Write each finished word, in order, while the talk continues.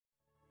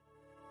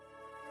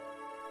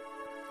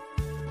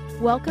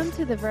Welcome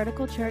to the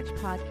Vertical Church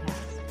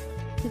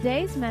Podcast.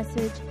 Today's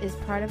message is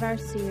part of our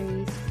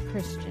series,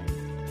 Christian.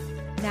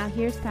 Now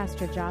here's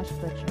Pastor Josh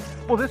Butcher.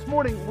 Well, this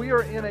morning we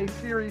are in a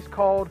series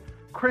called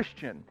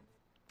Christian.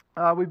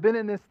 We've been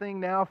in this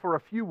thing now for a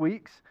few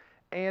weeks,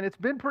 and it's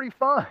been pretty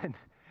fun.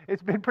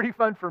 It's been pretty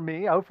fun for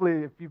me.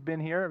 Hopefully, if you've been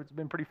here, it's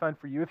been pretty fun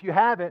for you. If you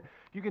haven't,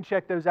 you can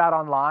check those out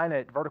online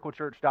at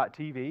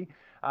verticalchurch.tv.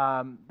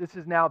 This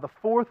is now the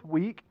fourth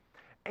week,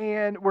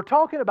 and we're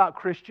talking about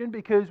Christian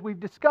because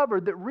we've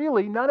discovered that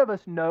really none of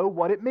us know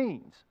what it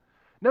means.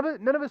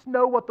 None of us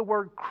know what the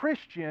word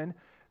Christian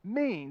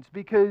means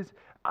because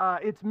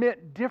it's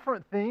meant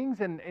different things,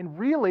 and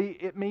really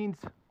it means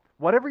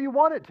whatever you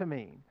want it to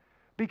mean.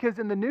 Because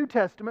in the New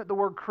Testament, the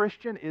word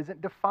Christian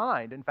isn't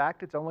defined. In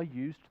fact, it's only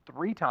used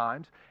 3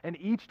 times, and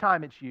each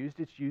time it's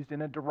used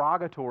in a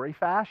derogatory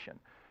fashion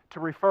to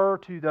refer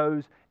to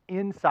those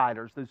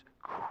insiders, those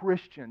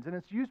Christians, and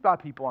it's used by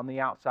people on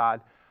the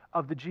outside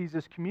of the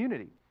Jesus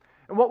community.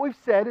 And what we've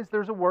said is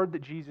there's a word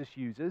that Jesus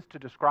uses to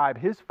describe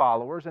his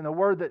followers and a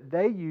word that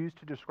they use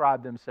to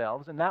describe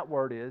themselves, and that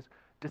word is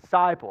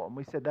disciple. And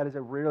we said that is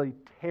a really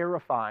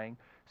terrifying,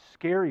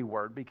 scary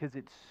word because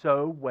it's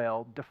so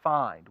well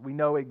defined. We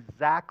know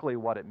exactly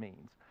what it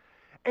means.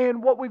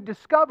 And what we've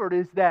discovered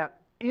is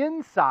that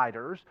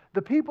insiders,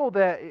 the people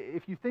that,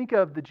 if you think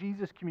of the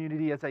Jesus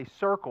community as a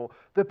circle,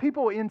 the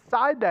people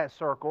inside that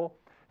circle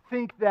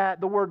think that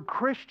the word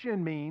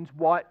Christian means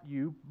what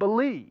you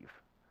believe.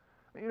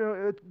 You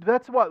know,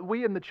 that's what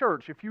we in the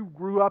church, if you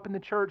grew up in the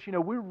church, you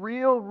know, we're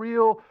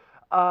real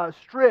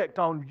strict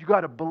on you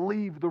got to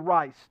believe the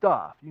right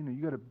stuff. You know,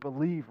 you got to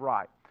believe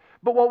right.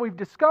 But what we've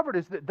discovered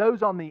is that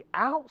those on the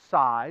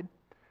outside,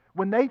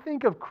 when they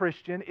think of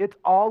Christian, it's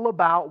all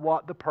about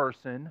what the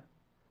person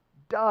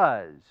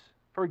does.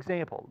 For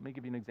example, let me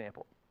give you an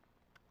example.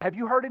 Have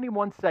you heard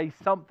anyone say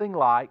something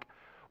like,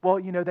 well,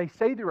 you know, they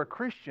say they're a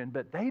Christian,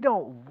 but they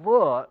don't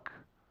look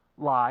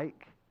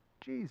like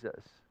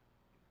Jesus?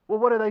 Well,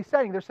 what are they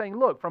saying? They're saying,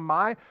 look, from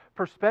my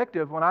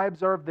perspective, when I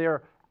observe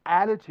their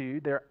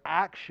attitude, their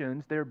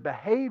actions, their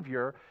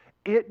behavior,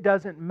 it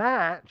doesn't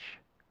match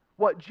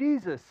what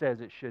Jesus says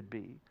it should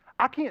be.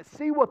 I can't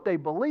see what they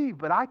believe,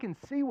 but I can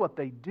see what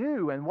they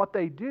do, and what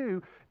they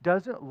do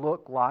doesn't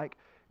look like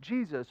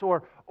Jesus.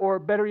 Or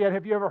better yet,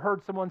 have you ever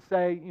heard someone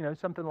say, you know,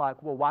 something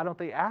like, well, why don't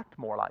they act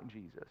more like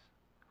Jesus?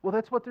 Well,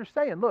 that's what they're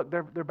saying. Look,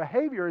 their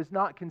behavior is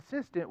not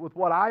consistent with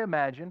what I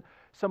imagine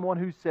someone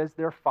who says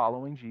they're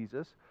following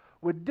Jesus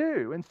would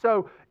do. And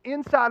so,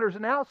 insiders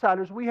and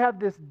outsiders, we have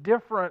this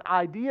different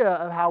idea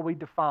of how we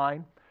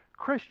define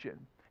Christian.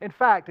 In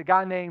fact, a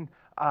guy named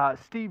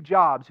Steve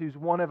Jobs, who's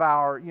one of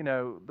our, you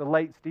know, the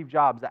late Steve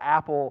Jobs, the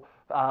Apple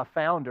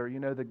founder, you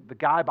know, the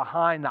guy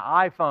behind the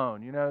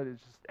iPhone, you know,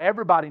 it's just,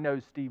 everybody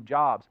knows Steve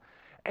Jobs.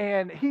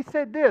 And he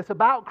said this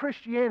about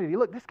Christianity.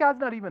 Look, this guy's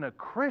not even a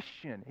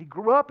Christian. He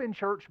grew up in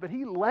church, but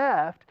he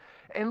left.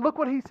 And look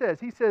what he says.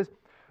 He says,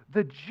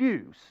 the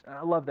juice, and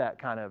I love that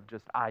kind of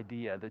just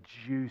idea, the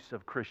juice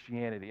of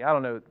Christianity. I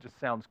don't know, it just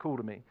sounds cool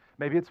to me.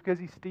 Maybe it's because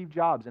he's Steve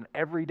Jobs, and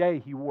every day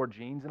he wore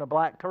jeans and a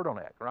black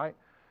turtleneck, right?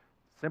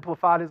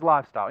 Simplified his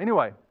lifestyle.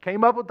 Anyway,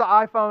 came up with the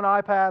iPhone,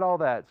 iPad, all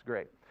that. It's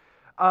great.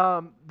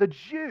 The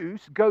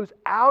juice goes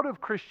out of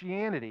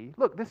Christianity.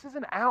 Look, this is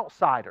an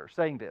outsider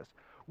saying this.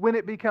 When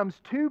it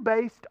becomes too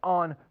based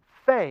on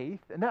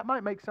faith, and that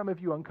might make some of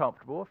you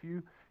uncomfortable. If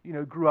you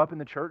grew up in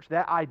the church,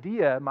 that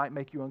idea might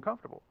make you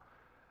uncomfortable.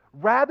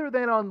 Rather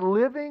than on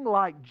living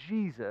like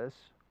Jesus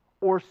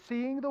or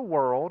seeing the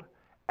world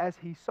as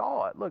he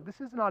saw it. Look,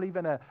 this is not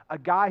even a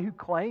guy who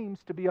claims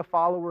to be a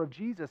follower of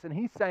Jesus. And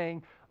he's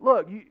saying,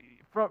 look,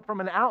 from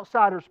an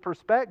outsider's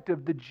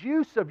perspective, the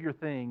juice of your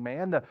thing,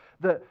 man,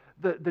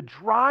 the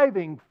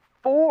driving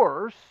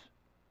force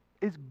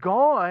is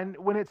gone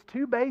when it's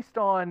too based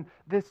on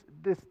this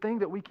thing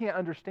that we can't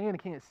understand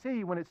and can't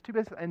see, when it's too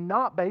based and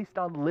not based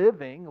on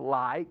living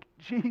like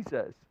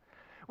Jesus.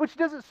 Which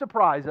doesn't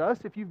surprise us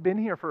if you've been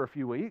here for a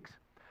few weeks,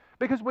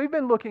 because we've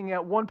been looking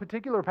at one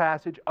particular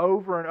passage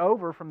over and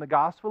over from the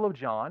Gospel of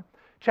John,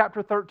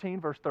 chapter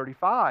 13, verse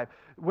 35.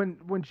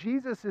 When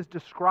Jesus is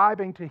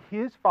describing to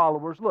his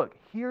followers, look,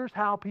 here's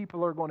how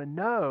people are going to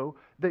know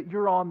that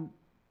you're on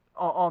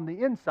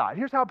the inside.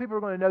 Here's how people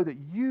are going to know that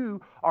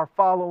you are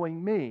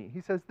following me.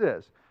 He says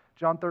this,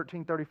 John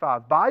 13,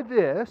 35. By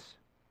this,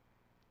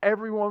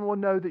 everyone will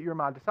know that you're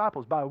my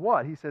disciples. By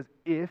what? He says,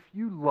 if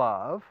you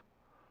love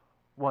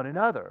one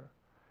another.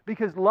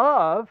 Because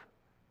love,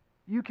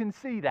 you can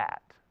see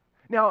that.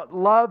 Now,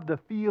 love the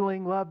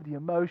feeling, love the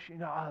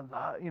emotion,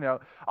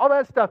 all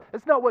that stuff.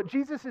 It's not what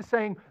Jesus is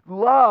saying.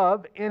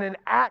 Love in an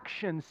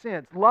action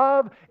sense.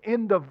 Love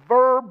in the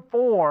verb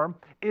form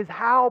is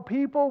how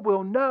people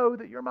will know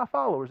that you're my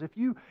followers. If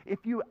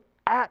you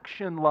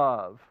action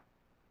love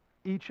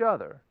each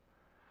other.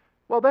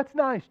 Well, that's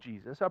nice,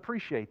 Jesus. I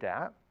appreciate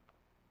that.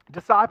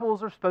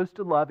 Disciples are supposed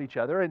to love each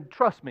other, and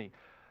trust me,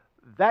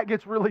 that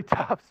gets really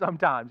tough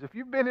sometimes. If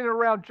you've been in and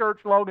around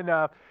church long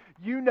enough,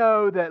 you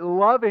know that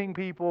loving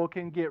people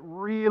can get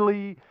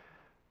really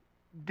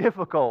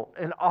difficult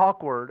and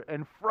awkward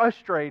and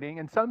frustrating,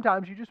 and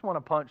sometimes you just want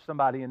to punch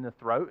somebody in the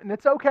throat, and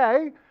it's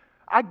okay.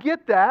 I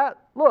get that.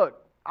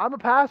 Look, I'm a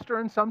pastor,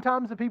 and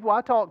sometimes the people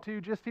I talk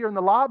to just here in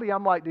the lobby,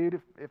 I'm like,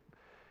 dude, if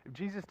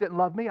Jesus didn't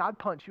love me, I'd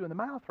punch you in the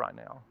mouth right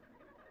now.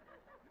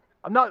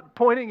 I'm not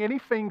pointing any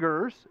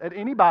fingers at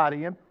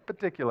anybody in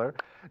particular.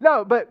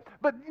 No, but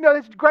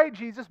it's great,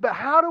 Jesus, but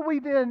how do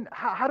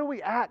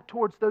we act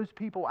towards those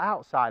people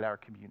outside our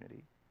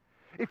community?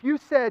 If you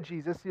said,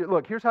 Jesus,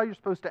 look, here's how you're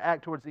supposed to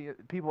act towards the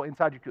people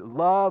inside your community.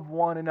 Love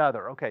one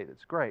another. Okay,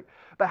 that's great.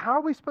 But how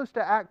are we supposed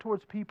to act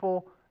towards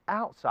people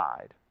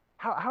outside?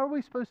 How are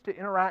we supposed to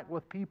interact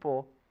with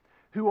people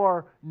who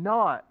are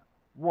not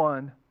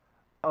one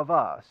of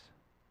us?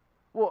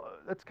 Well,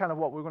 that's kind of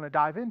what we're going to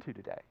dive into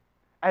today.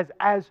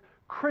 As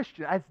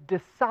Christians, as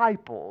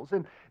disciples,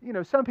 and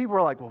some people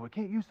are like, well, we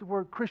can't use the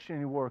word Christian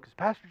anymore because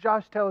Pastor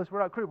Josh tells us we're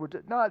not Christian.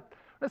 We're not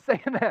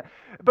saying that.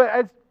 But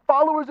as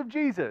followers of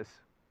Jesus,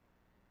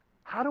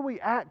 how do we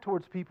act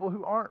towards people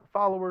who aren't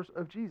followers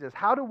of Jesus?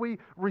 How do we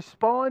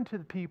respond to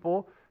the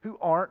people who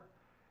aren't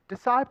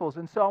disciples?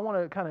 And so I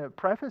want to kind of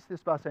preface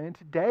this by saying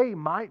today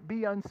might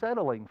be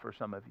unsettling for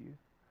some of you.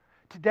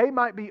 Today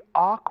might be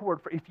awkward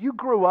if you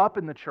grew up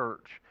in the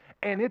church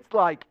and it's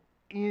like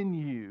in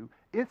you.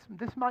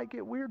 This might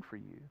get weird for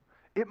you.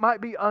 It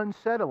might be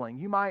unsettling.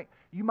 You might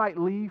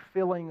leave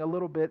feeling a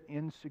little bit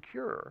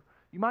insecure.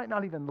 You might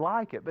not even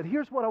like it. But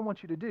here's what I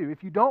want you to do.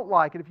 If you don't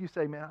like it, if you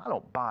say, man, I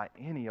don't buy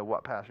any of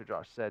what Pastor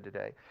Josh said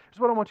today, here's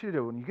what I want you to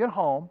do. When you get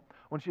home, I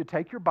want you to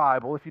take your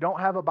Bible. If you don't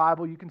have a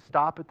Bible, you can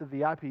stop at the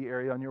VIP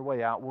area on your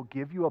way out. We'll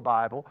give you a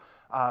Bible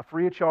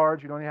free of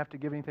charge. You don't even have to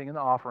give anything in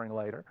the offering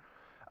later.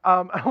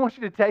 I want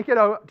you to take it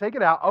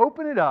out,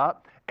 open it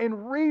up,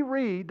 and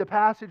reread the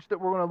passage that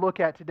we're going to look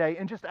at today,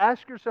 and just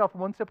ask yourself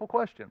one simple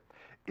question: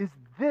 Is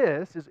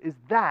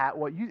that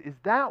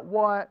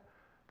what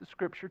the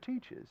Scripture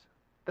teaches?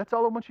 That's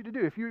all I want you to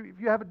do. If you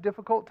have a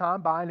difficult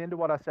time buying into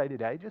what I say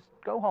today, just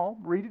go home,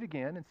 read it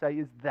again, and say,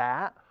 is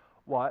that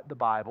what the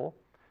Bible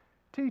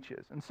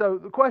teaches? And so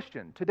the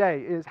question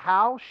today is,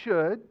 how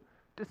should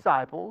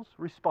disciples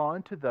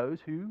respond to those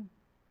who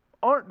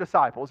aren't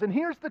disciples? And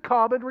here's the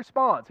common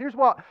response. Here's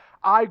what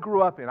I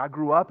grew up in. I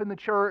grew up in the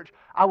church.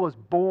 I was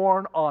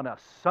born on a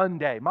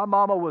Sunday. My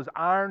mama was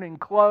ironing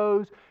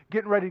clothes,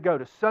 getting ready to go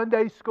to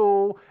Sunday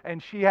school,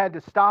 and she had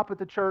to stop at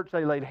the church.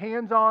 They laid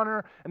hands on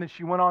her, and then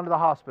she went on to the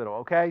hospital,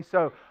 okay?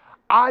 So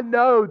I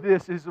know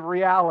this is the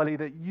reality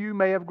that you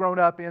may have grown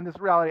up in, this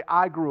reality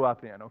I grew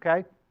up in,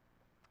 okay?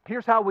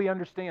 Here's how we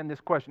understand this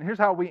question. Here's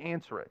how we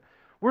answer it.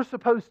 We're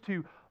supposed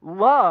to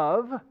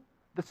love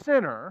the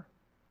sinner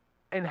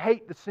and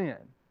hate the sin.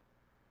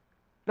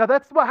 Now,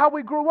 that's how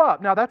we grew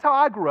up. Now, that's how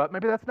I grew up.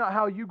 Maybe that's not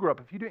how you grew up.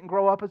 If you didn't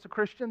grow up as a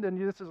Christian, then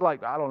this is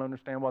like, I don't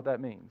understand what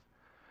that means.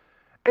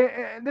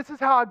 And this is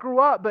how I grew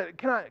up, but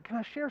can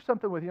I share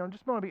something with you? I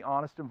just want to be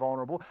honest and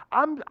vulnerable.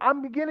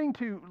 I'm beginning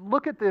to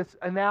look at this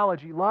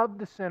analogy: love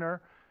the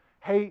sinner,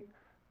 hate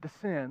the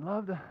sin.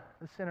 Love the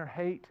sinner,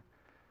 hate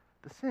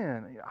the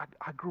sin.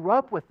 I grew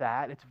up with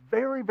that. It's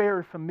very,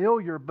 very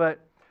familiar,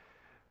 but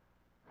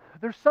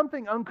there's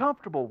something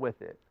uncomfortable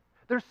with it.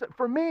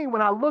 For me,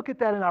 when I look at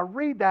that and I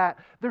read that,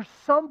 there's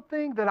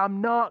something that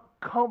I'm not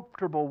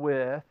comfortable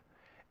with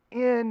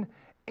in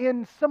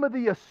some of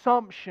the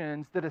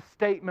assumptions that a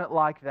statement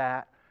like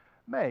that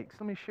makes.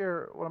 Let me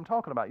share what I'm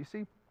talking about. You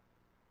see,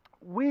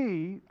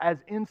 we as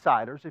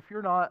insiders, if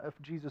you're not a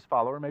Jesus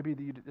follower, maybe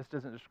this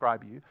doesn't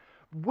describe you,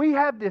 we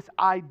have this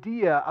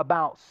idea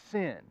about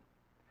sin,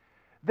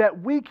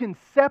 that we can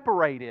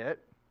separate it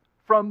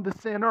from the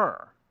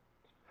sinner.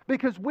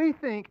 Because we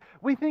think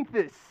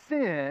that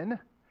sin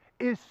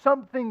is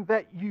something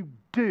that you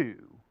do.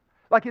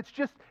 Like it's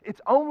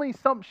only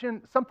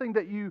something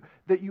that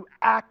you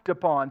act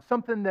upon,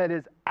 something that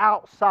is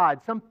outside,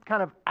 some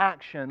kind of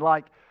action,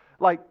 like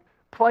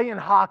playing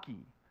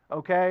hockey,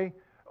 okay?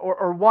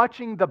 Or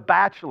watching The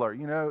Bachelor.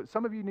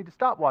 Some of you need to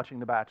stop watching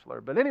The Bachelor.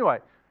 But anyway,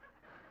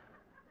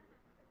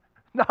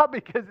 not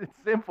because it's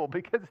sinful,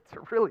 because it's a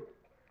really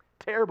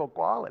terrible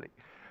quality.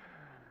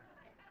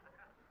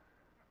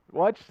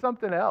 Watch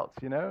something else,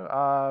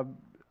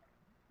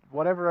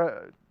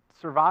 whatever,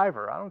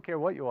 Survivor. I don't care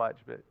what you watch,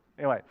 but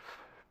anyway.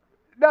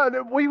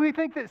 No, we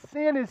think that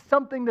sin is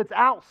something that's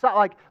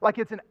outside, like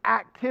it's an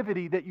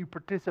activity that you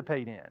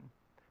participate in.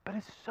 But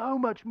it's so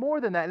much more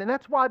than that. And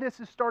that's why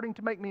this is starting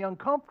to make me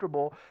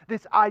uncomfortable,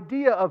 this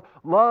idea of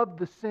love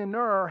the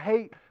sinner,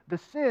 hate the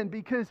sin,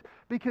 because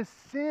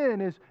sin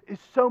is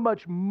so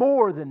much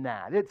more than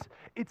that.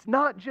 It's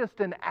not just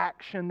an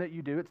action that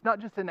you do. It's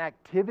not just an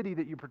activity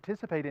that you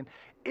participate in.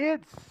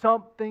 It's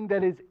something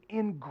that is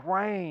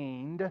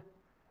ingrained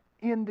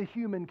in the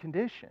human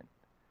condition.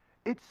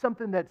 It's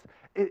something that's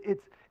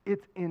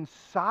it's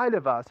inside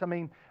of us. I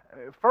mean,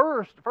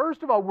 first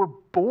of all, we're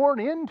born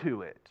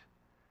into it.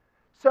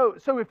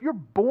 So if you're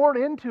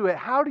born into it,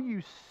 how do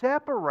you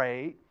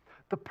separate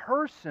the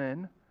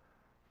person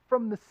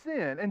from the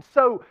sin? And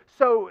so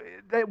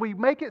that we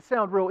make it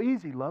sound real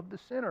easy: love the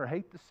sinner,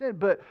 hate the sin.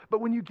 But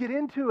when you get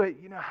into it,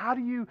 how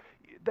do you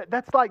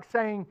That's like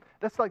saying,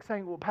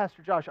 well,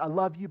 Pastor Josh, I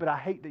love you, but I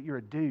hate that you're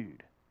a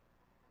dude.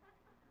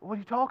 What are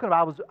you talking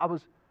about? I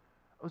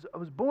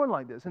was born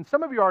like this. And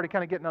some of you are already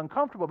kind of getting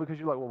uncomfortable because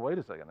you're like, well, wait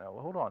a second now.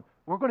 Well, hold on.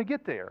 We're going to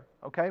get there,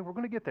 okay? We're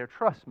going to get there.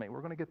 Trust me,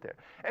 we're going to get there.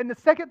 And the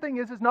second thing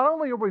is not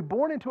only are we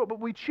born into it, but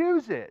we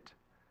choose it.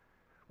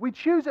 We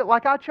choose it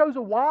like I chose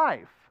a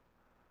wife,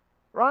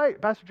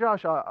 right? Pastor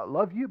Josh, I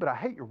love you, but I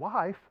hate your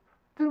wife.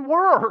 It didn't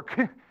work.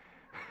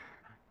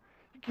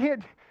 You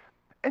can't.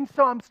 And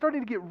so I'm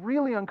starting to get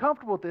really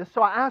uncomfortable with this.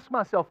 So I ask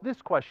myself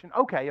this question.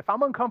 Okay, if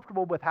I'm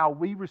uncomfortable with how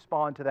we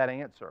respond to that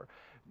answer,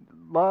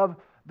 love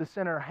the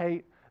sinner,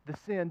 hate the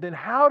sin, then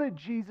how did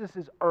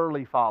Jesus'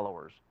 early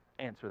followers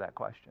answer that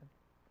question?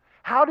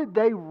 How did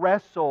they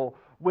wrestle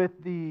with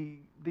the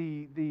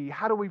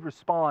how do we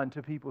respond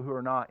to people who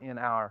are not in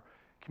our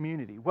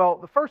community? Well,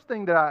 the first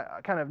thing that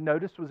I kind of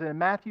noticed was in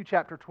Matthew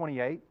chapter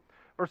 28,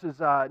 verses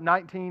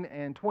 19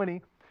 and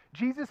 20.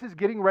 Jesus is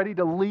getting ready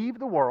to leave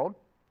the world.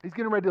 He's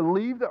getting ready to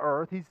leave the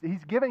earth.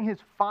 He's giving his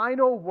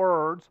final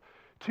words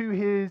to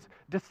his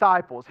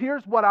disciples.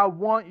 Here's what I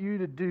want you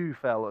to do,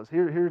 fellas.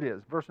 Here it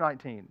is, verse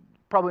 19.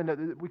 Probably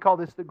know, we call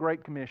this the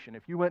Great Commission.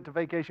 If you went to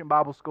Vacation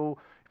Bible School,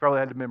 you probably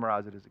had to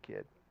memorize it as a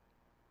kid.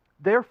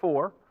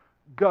 Therefore,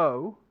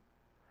 go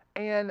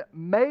and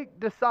make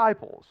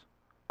disciples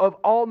of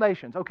all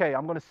nations. Okay,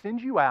 I'm going to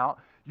send you out.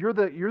 You're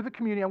the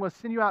community. I'm going to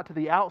send you out to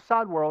the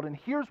outside world, and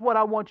here's what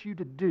I want you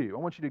to do. I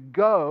want you to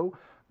go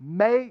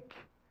make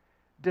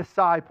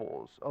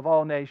disciples of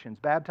all nations,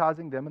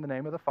 baptizing them in the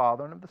name of the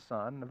Father and of the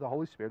Son and of the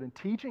Holy Spirit, and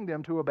teaching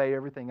them to obey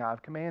everything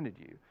I've commanded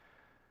you.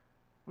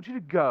 I want you to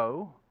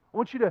go. I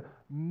want you to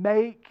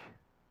make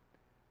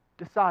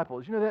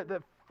disciples. You know,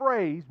 that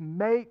phrase,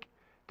 make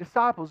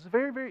disciples, is a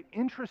very, very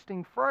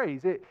interesting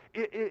phrase.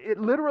 It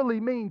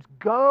literally means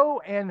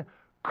go and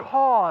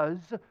cause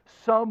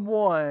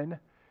someone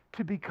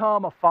to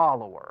become a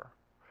follower.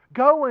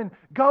 Go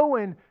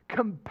and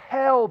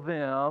compel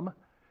them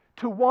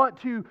to want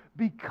to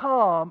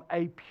become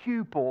a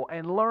pupil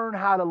and learn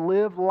how to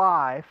live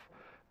life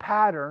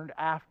patterned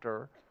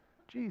after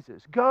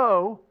Jesus.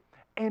 Go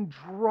and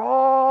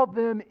draw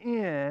them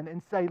in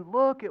and say,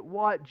 look at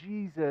what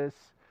Jesus,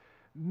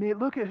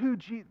 look at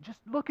just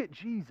look at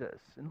Jesus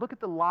and look at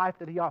the life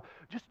that he offers.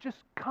 Just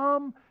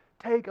come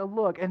take a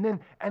look and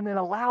then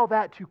allow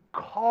that to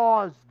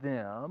cause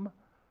them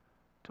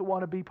to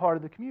want to be part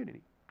of the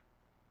community.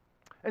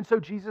 And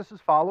so Jesus'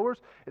 followers,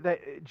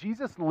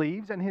 Jesus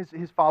leaves and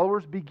his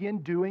followers begin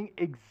doing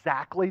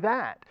exactly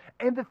that.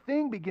 And the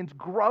thing begins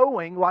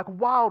growing like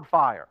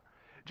wildfire,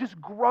 just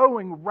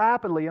growing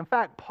rapidly. In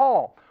fact,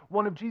 Paul,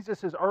 one of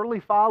Jesus' early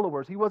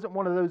followers, he wasn't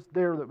one of those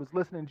there that was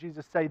listening to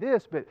Jesus say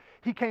this, but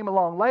he came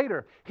along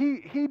later.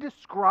 He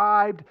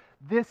described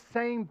this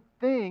same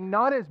thing,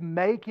 not as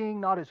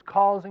making, not as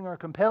causing or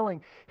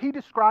compelling. He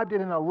described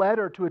it in a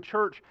letter to a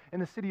church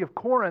in the city of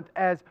Corinth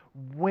as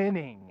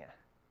winning.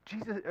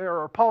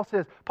 Paul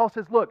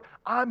says, look,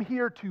 I'm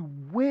here to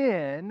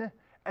win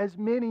as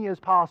many as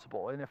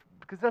possible. And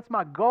because that's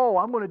my goal,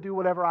 I'm going to do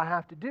whatever I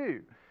have to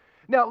do.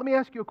 Now, let me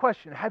ask you a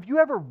question. Have you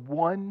ever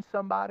won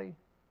somebody?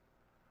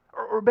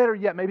 Or better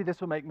yet, maybe this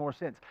will make more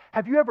sense.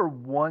 Have you ever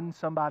won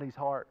somebody's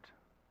heart?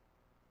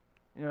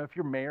 You know, if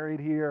you're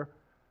married here,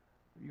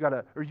 you got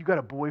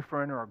a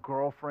boyfriend or a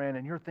girlfriend,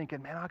 and you're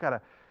thinking, man, I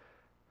gotta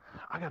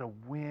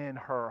win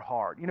her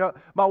heart. You know,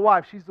 my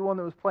wife, she's the one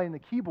that was playing the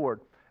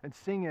keyboard and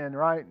singing,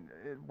 right?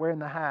 Wearing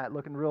the hat,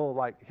 looking real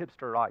like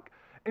hipster-like.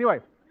 Anyway,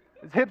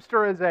 as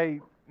hipster as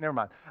never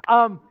mind.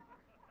 I'll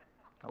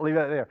leave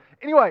that there.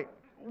 Anyway,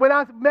 when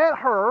I met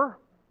her,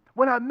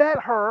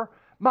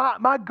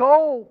 my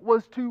goal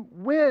was to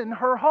win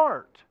her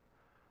heart.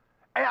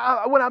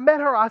 And when I met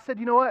her, I said,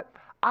 you know what?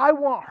 I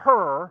want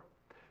her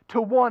to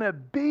want to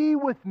be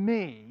with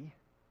me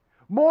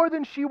more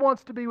than she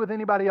wants to be with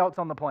anybody else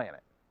on the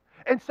planet.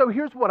 And so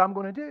here's what I'm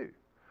going to do.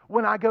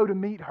 When I go to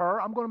meet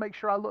her, I'm going to make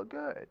sure I look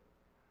good.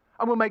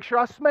 I'm going to make sure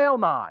I smell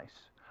nice.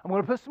 I'm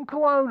going to put some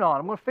cologne on.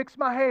 I'm going to fix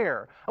my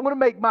hair. I'm going to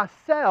make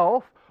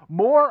myself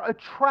more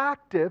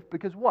attractive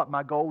because what?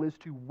 My goal is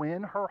to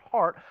win her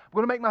heart. I'm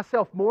going to make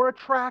myself more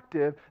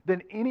attractive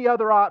than any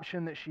other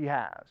option that she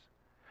has.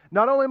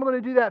 Not only am I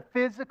going to do that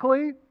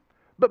physically,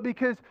 but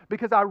because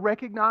I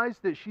recognize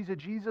that she's a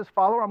Jesus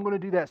follower, I'm going to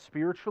do that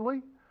spiritually.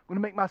 I'm going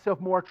to make myself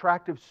more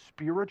attractive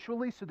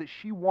spiritually so that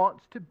she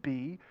wants to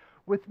be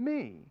with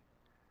me.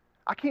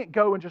 I can't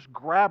go and just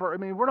grab her. I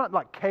mean, we're not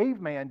like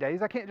caveman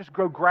days. I can't just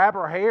go grab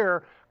her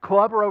hair,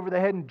 club her over the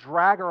head, and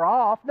drag her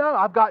off. No,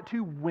 I've got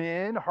to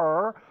win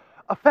her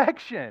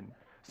affection.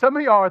 Some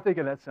of y'all are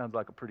thinking that sounds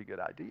like a pretty good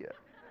idea.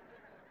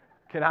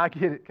 Can I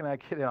get it? Can I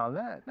get in on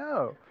that?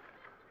 No.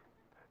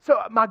 So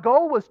my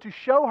goal was to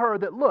show her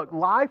that, look,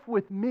 life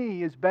with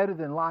me is better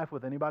than life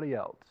with anybody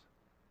else.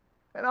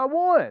 And I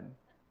won.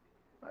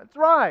 That's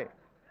right.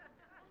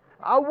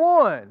 I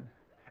won.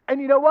 And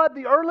you know what?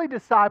 The early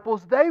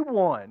disciples, they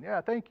won.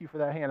 Yeah, thank you for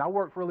that hand. I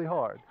worked really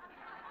hard.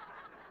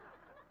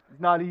 It's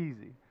not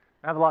easy.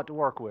 I have a lot to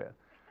work with.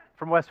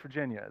 From West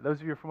Virginia. Those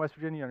of you from West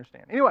Virginia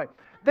understand. Anyway,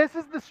 this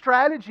is the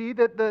strategy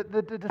that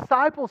the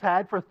disciples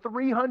had for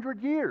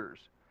 300 years.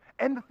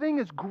 And the thing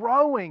is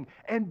growing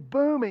and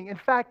booming. In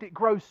fact, it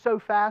grows so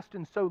fast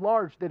and so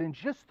large that in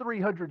just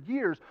 300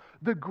 years,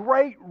 the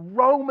great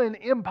Roman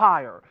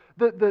Empire,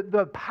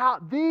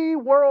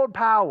 the world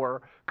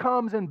power,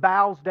 comes and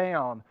bows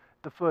down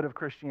at the foot of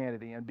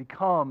Christianity and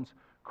becomes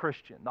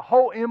Christian. The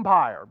whole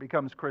empire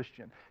becomes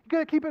Christian. You've got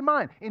to keep in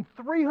mind, in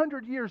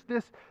 300 years,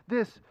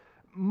 this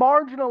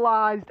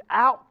marginalized,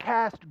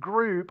 outcast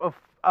group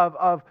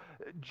of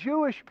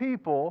Jewish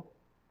people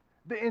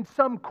in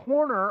some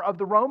corner of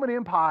the Roman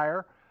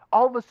Empire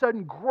all of a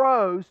sudden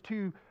grows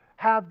to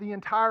have the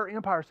entire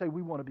empire say,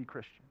 we want to be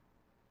Christian.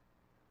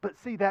 But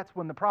see, that's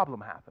when the problem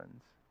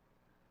happens.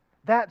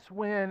 That's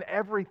when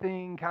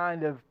everything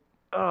kind of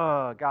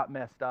got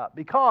messed up.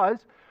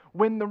 Because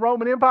when the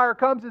Roman Empire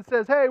comes and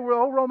says, hey, the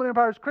whole Roman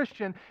Empire is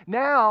Christian,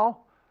 now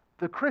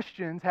the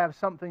Christians have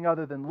something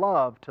other than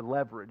love to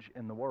leverage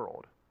in the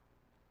world.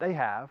 They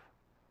have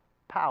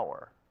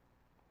power.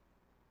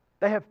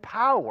 They have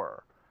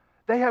power.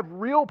 They have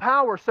real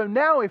power. So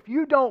now if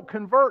you don't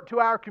convert to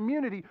our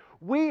community,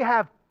 we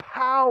have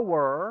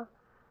power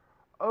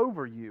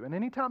over you. And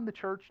anytime the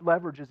church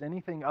leverages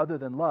anything other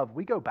than love,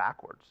 we go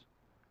backwards.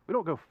 We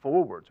don't go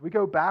forwards. We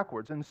go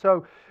backwards. And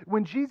so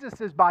when Jesus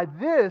says, by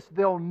this,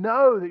 they'll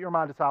know that you're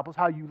my disciples,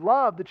 how you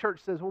love, the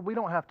church says, well, we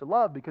don't have to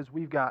love because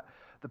we've got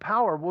the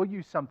power. We'll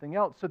use something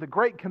else. So the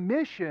Great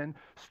Commission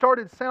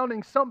started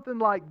sounding something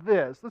like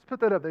this. Let's put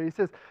that up there. He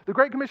says, the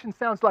Great Commission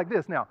sounds like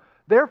this. Now,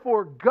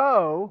 therefore,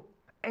 go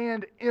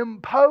and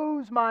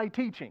impose my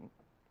teaching,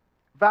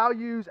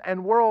 values, and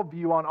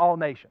worldview on all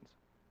nations.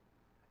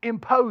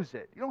 Impose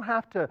it. You don't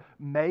have to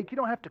make, you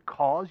don't have to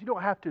cause, you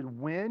don't have to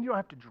win, you don't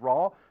have to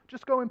draw.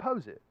 Just go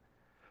impose it.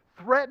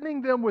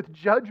 Threatening them with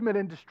judgment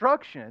and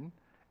destruction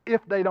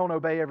if they don't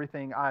obey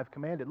everything I've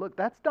commanded. Look,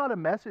 that's not a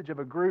message of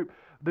a group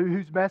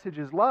whose message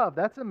is love.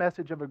 That's a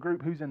message of a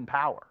group who's in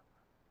power,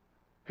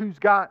 who's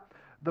got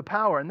the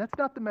power. And that's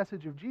not the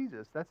message of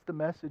Jesus. That's the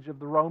message of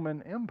the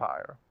Roman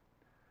Empire.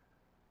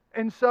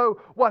 And so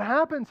what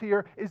happens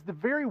here is the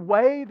very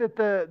way that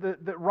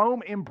that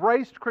Rome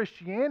embraced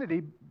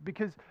Christianity,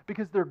 because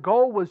their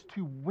goal was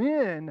to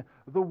win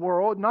the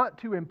world, not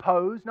to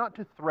impose, not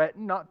to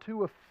threaten, not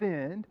to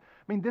offend.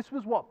 I mean, this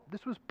was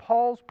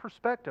Paul's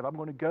perspective. I'm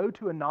going to go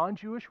to a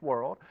non-Jewish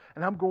world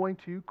and I'm going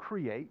to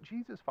create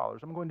Jesus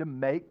followers. I'm going to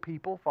make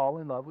people fall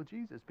in love with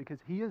Jesus because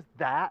he is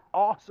that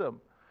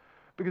awesome.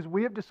 Because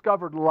we have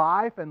discovered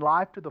life and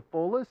life to the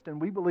fullest, and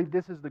we believe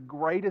this is the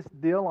greatest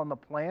deal on the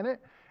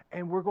planet.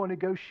 And we're going to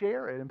go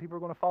share it, and people are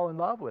going to fall in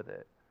love with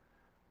it.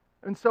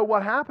 And so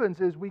what happens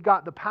is we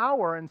got the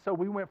power, and so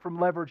we went from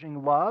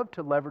leveraging love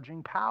to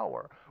leveraging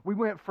power. We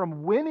went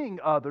from winning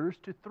others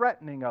to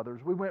threatening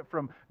others. We went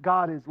from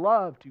God is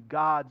love to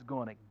God's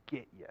going to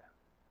get you.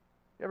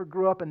 You ever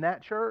grew up in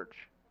that church?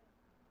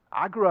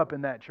 I grew up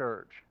in that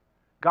church.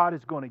 God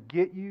is going to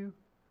get you,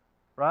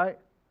 right?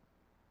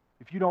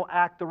 If you don't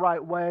act the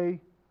right way,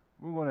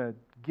 we're going to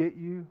get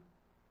you.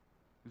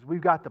 Because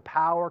we've got the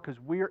power, because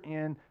we're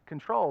in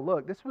control.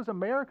 Look, this was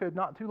America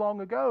not too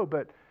long ago,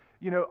 but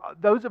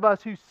those of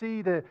us who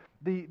see the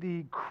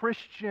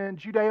Christian,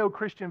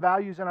 Judeo-Christian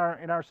values in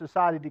our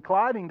society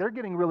declining, they're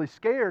getting really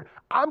scared.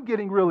 I'm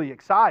getting really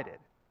excited.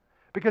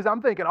 Because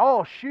I'm thinking,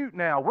 oh, shoot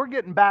now, we're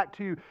getting back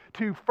to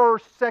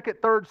first, second,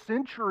 third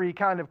century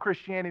kind of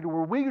Christianity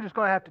where we're just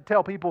going to have to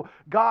tell people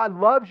God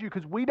loves you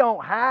because we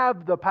don't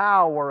have the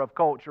power of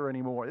culture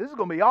anymore. This is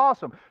going to be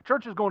awesome.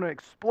 Church is going to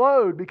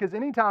explode because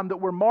anytime that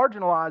we're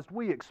marginalized,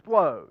 we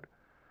explode.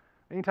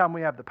 Anytime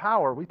we have the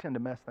power, we tend to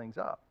mess things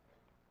up.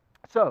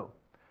 So,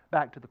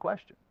 back to the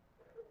question.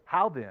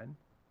 How then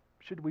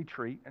should we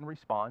treat and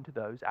respond to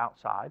those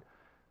outside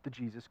the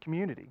Jesus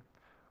community?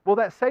 Well,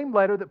 that same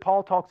letter that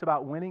Paul talks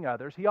about winning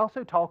others, he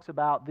also talks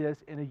about this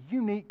in a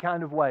unique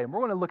kind of way. And we're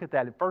going to look at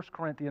that in 1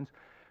 Corinthians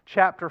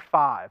chapter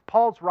 5.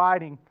 Paul's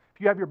writing,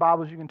 if you have your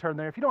Bibles, you can turn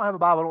there. If you don't have a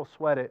Bible, don't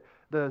sweat it.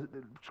 The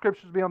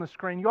scriptures will be on the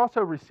screen. You also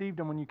received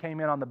them when you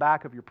came in on the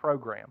back of your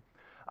program.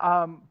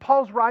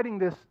 Paul's writing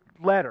this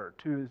letter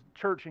to his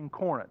church in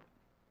Corinth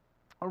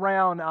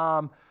around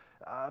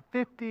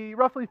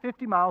roughly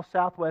 50 miles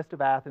southwest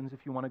of Athens,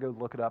 if you want to go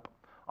look it up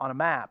on a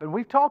map. And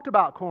we've talked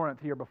about Corinth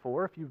here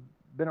before. If you've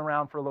been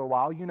around for a little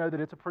while, you know that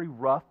it's a pretty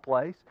rough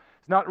place.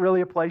 It's not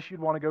really a place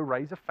you'd want to go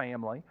raise a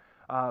family.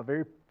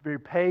 Very, very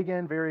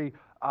pagan, very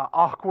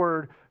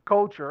awkward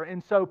culture.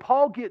 And so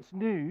Paul gets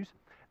news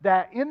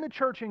that in the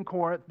church in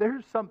Corinth,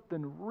 there's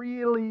something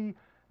really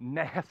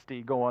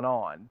nasty going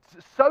on.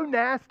 It's so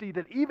nasty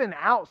that even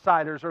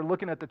outsiders are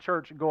looking at the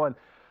church and going,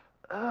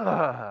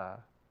 ugh,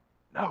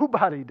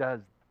 nobody does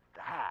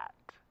that.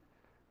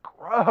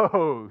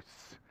 Gross.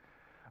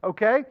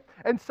 Okay?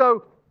 And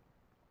so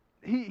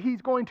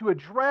he's going to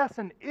address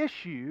an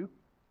issue,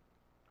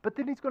 but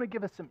then he's going to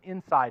give us some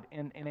insight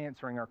in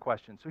answering our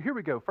questions. So here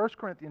we go. 1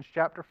 Corinthians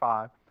chapter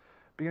 5,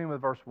 beginning with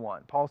verse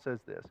 1. Paul says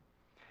this,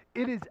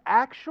 "It is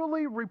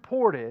actually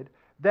reported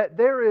that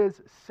there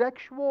is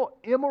sexual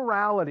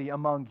immorality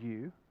among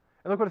you,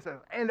 And look what it says.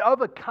 And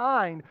of a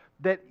kind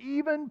that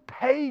even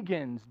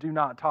pagans do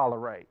not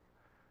tolerate.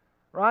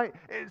 Right?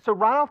 So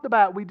right off the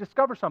bat, we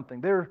discover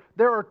something. There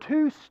are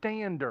two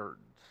standards,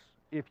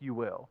 if you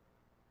will.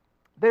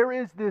 There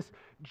is this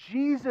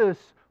Jesus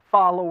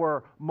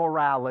follower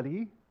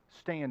morality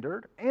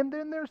standard, and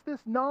then there's this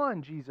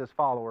non-Jesus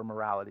follower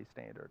morality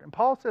standard. And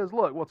Paul says,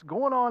 look, what's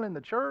going on in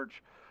the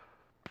church,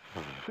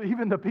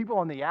 even the people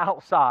on the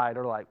outside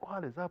are like,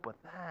 what is up with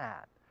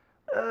that?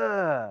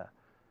 Ugh,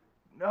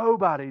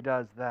 nobody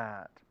does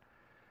that.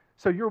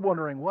 So you're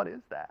wondering, what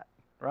is that?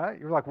 Right?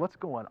 You're like, what's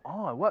going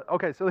on? What?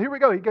 Okay, so here we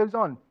go. He goes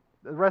on,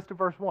 the rest of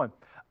verse 1.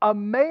 A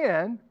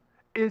man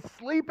is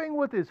sleeping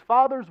with his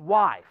father's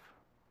wife,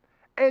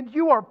 and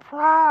you are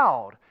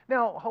proud.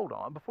 Now, hold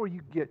on, before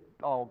you get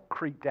all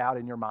creeped out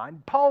in your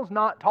mind, Paul's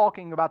not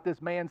talking about this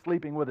man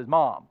sleeping with his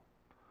mom.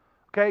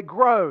 Okay,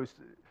 gross.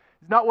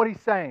 It's not what he's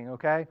saying,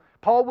 okay?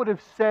 Paul would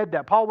have said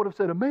that. Paul would have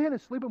said, a man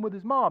is sleeping with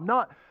his mom.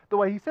 Not the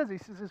way he says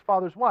his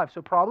father's wife.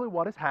 So probably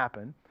what has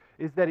happened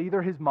is that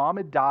either his mom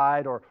had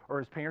died or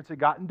his parents had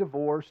gotten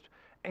divorced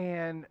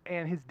and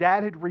his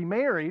dad had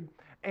remarried.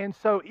 And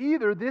so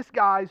either this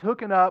guy's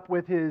hooking up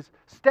with his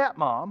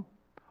stepmom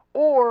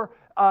or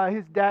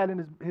his dad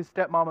and his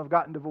stepmom have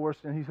gotten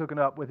divorced and he's hooking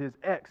up with his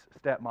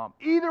ex-stepmom.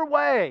 Either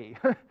way,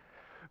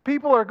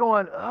 people are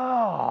going,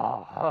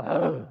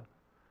 oh,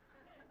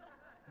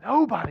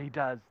 nobody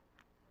does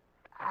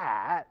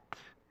that.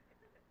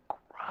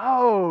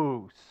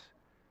 Gross.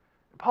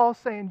 Paul's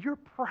saying, you're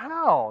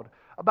proud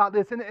about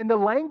this. And the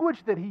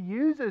language that he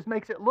uses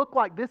makes it look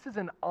like this is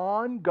an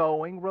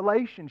ongoing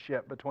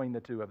relationship between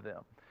the two of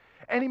them.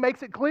 And he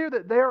makes it clear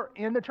that they're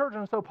in the church.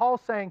 And so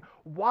Paul's saying,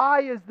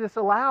 why is this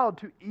allowed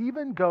to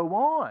even go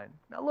on?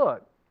 Now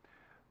look,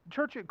 the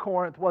church at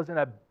Corinth wasn't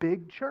a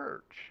big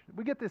church.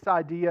 We get this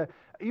idea,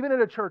 even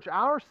at a church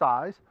our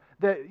size,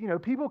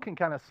 that people can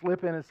kind of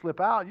slip in and slip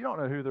out. You don't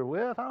know who they're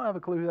with. I don't have a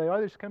clue who they are.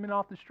 They're just coming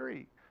off the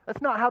street.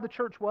 That's not how the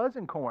church was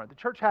in Corinth. The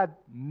church had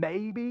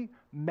maybe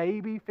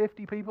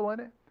 50 people in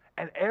it.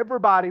 And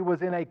everybody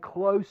was in a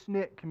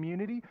close-knit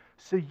community.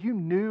 So you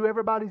knew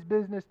everybody's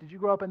business. Did you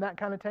grow up in that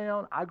kind of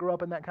town? I grew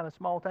up in that kind of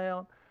small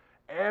town.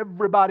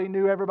 Everybody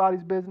knew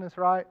everybody's business,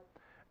 right?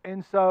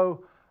 And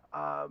so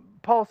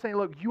Paul's saying,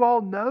 look, you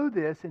all know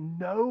this and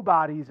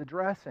nobody's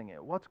addressing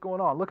it. What's going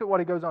on? Look at what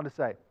he goes on to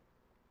say.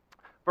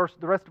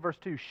 The rest of verse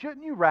 2.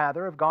 Shouldn't you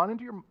rather have gone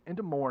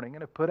into mourning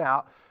and have put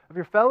out of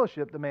your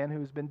fellowship the man who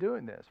has been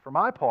doing this? For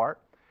my part,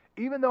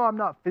 even though I'm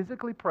not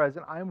physically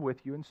present, I am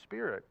with you in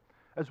spirit.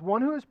 As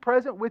one who is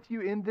present with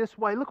you in this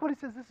way. Look what he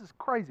says. This is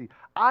crazy.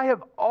 I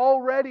have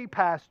already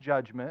passed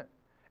judgment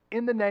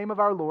in the name of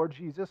our Lord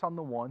Jesus on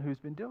the one who's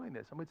been doing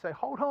this. And we'd say,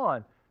 hold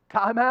on.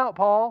 Time out,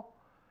 Paul.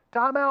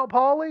 Time out,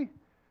 Paulie.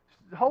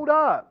 Hold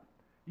up.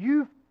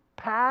 You've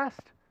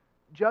passed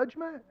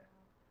judgment?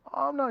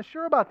 I'm not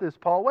sure about this,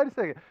 Paul. Wait a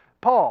second.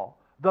 Paul,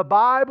 the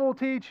Bible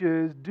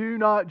teaches do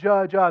not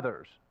judge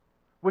others,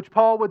 which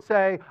Paul would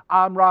say,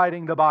 I'm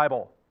writing the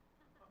Bible.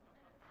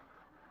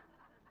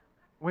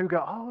 We would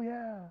go, oh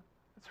yeah,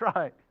 that's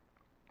right.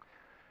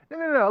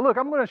 No. Look,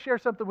 I'm going to share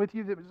something with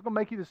you that's going to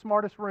make you the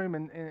smartest room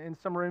in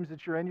some rooms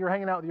that you're in. You're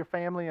hanging out with your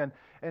family and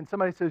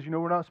somebody says,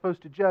 we're not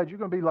supposed to judge. You're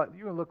going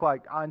to look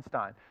like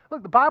Einstein.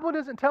 Look, the Bible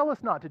doesn't tell us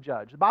not to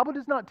judge. The Bible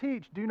does not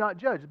teach, do not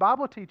judge. The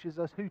Bible teaches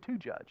us who to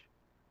judge.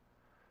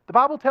 The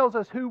Bible tells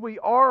us who we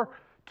are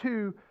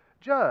to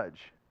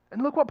judge.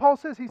 And look what Paul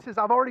says. He says,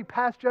 I've already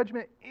passed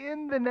judgment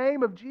in the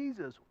name of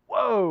Jesus.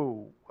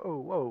 Whoa.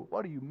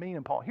 What do you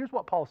mean, Paul? Here's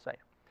what Paul's saying.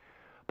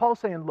 Paul's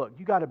saying, look,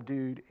 you got a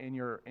dude in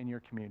your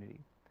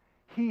community.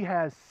 He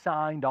has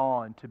signed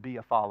on to be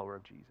a follower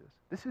of Jesus.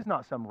 This is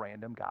not some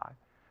random guy.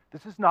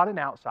 This is not an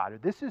outsider.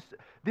 This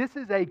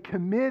is a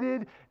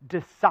committed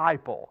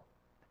disciple.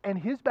 And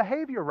his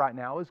behavior right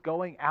now is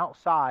going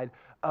outside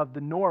of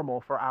the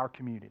normal for our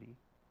community.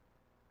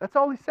 That's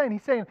all he's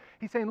saying.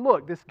 He's saying,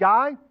 look, this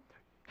guy,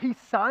 he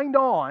signed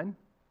on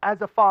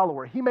as a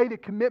follower. He made a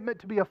commitment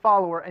to be a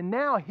follower, and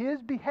now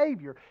his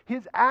behavior,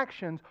 his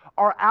actions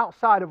are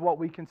outside of what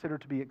we consider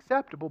to be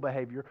acceptable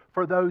behavior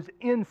for those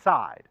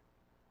inside.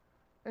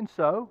 And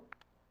so,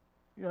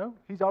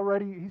 he's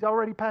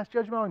already passed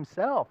judgment on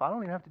himself. I don't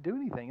even have to do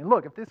anything. And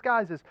look, if this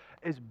guy's as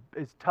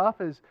tough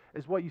as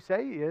what you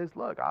say he is,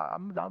 look,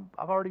 I've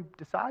already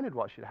decided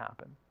what should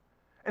happen.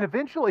 And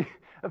eventually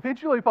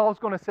Paul's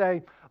going to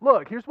say,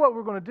 look, here's what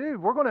we're going to do.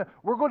 We're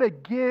going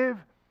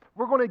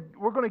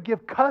to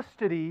give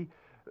custody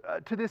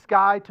to this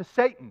guy to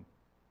Satan.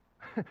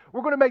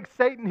 We're going to make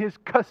Satan his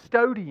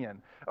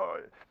custodian.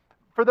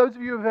 For those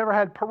of you who have ever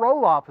had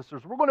parole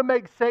officers, we're going to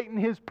make Satan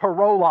his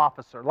parole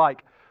officer.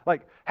 Like,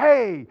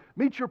 hey,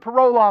 meet your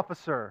parole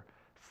officer,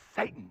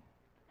 Satan.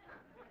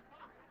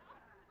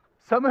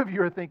 Some of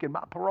you are thinking,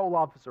 my parole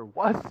officer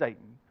was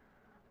Satan.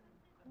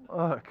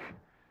 Look,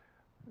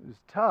 it was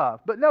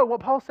tough. But no, what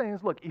Paul's saying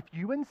is, look, if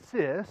you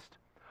insist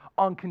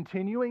on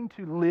continuing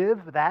to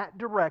live that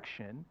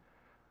direction,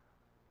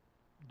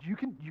 you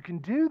can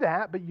do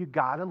that, but you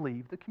got to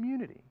leave the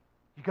community.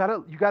 You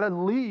gotta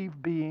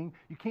leave being,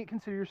 you can't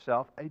consider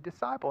yourself a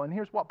disciple. And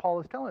here's what Paul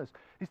is telling us.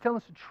 He's telling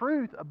us the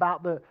truth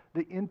about the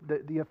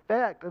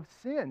effect of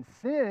sin.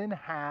 Sin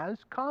has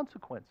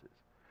consequences.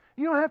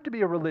 You don't have to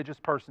be a religious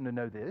person to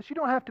know this. You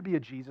don't have to be a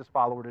Jesus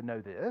follower to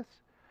know this.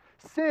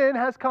 Sin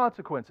has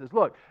consequences.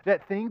 Look,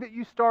 that thing that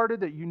you started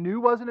that you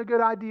knew wasn't a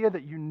good idea,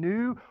 that you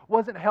knew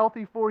wasn't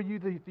healthy for you,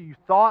 that you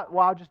thought,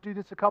 well, I'll just do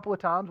this a couple of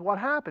times. What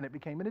happened? It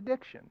became an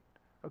addiction.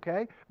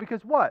 Okay?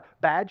 Because what?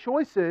 Bad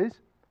choices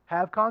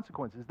have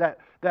consequences.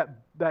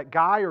 That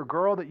guy or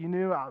girl that you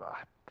knew,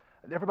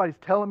 everybody's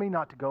telling me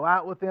not to go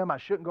out with them. I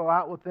shouldn't go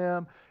out with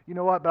them. You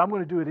know what? But I'm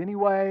going to do it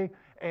anyway.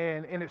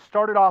 And it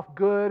started off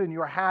good and you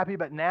were happy,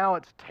 but now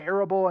it's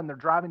terrible and they're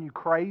driving you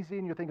crazy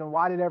and you're thinking,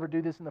 why did I ever do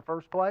this in the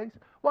first place?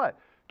 What?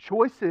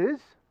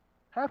 Choices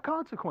have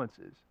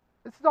consequences.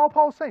 This is all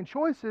Paul's saying.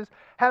 Choices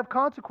have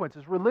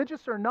consequences.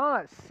 Religious or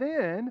not,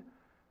 sin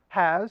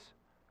has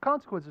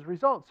consequences,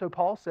 results. So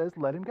Paul says,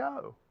 let him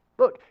go.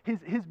 Look,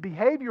 his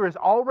behavior is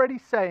already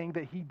saying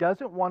that he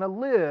doesn't want to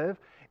live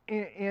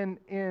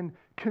in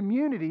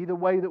community the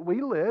way that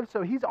we live.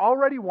 So he's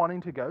already wanting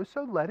to go,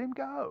 so let him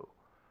go.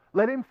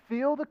 Let him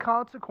feel the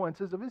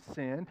consequences of his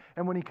sin,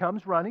 and when he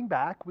comes running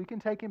back, we can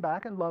take him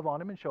back and love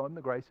on him and show him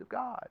the grace of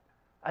God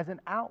as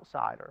an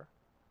outsider.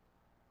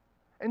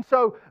 And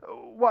so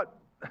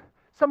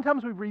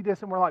sometimes we read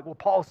this and we're like, well,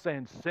 Paul's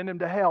saying send him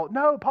to hell.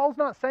 No, Paul's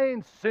not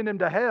saying send him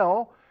to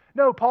hell.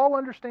 No, Paul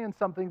understands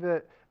something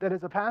that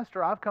as a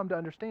pastor I've come to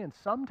understand.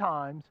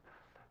 Sometimes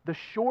the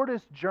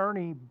shortest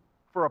journey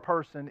for a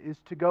person is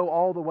to go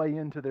all the way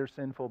into their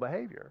sinful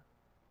behavior.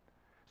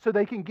 So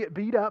they can get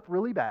beat up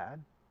really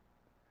bad,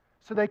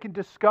 so they can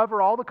discover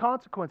all the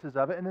consequences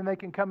of it, and then they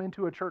can come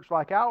into a church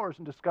like ours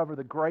and discover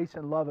the grace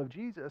and love of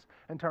Jesus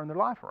and turn their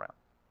life around.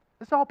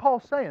 That's all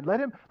Paul's saying. Let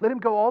him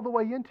go all the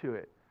way into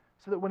it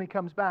so that when he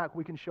comes back,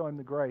 we can show him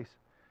the grace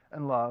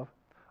and love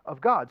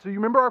of God. So you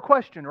remember our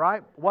question,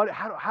 right?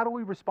 How do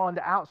we respond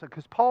to outside?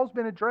 Because Paul's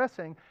been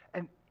addressing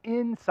an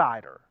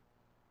insider.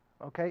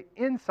 Okay?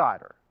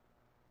 Insider.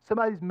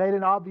 Somebody's made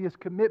an obvious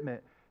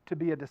commitment to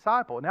be a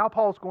disciple. Now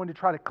Paul's going to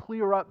try to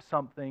clear up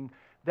something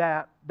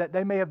that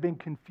they may have been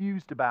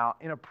confused about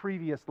in a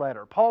previous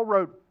letter. Paul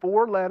wrote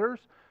 4 letters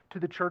to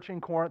the church in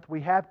Corinth.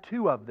 We have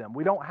 2 of them.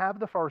 We don't have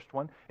the first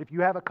one. If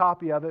you have a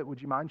copy of it, would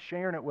you mind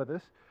sharing it with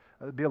us?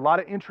 There'd be a lot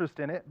of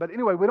interest in it. But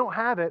anyway, we don't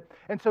have it.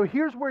 And so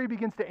here's where he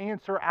begins to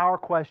answer our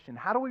question.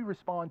 How do we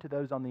respond to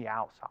those on the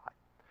outside?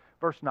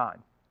 Verse 9.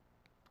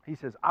 He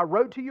says, I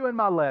wrote to you in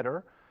my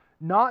letter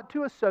not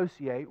to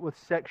associate with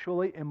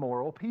sexually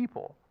immoral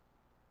people.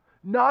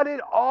 Not at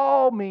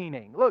all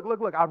meaning. Look.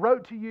 I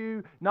wrote to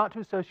you not to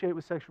associate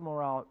with sexually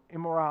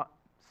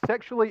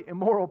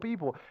immoral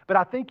people. But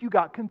I think you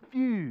got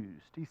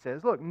confused. He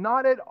says, look,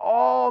 not at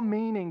all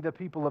meaning the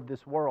people of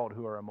this world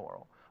who are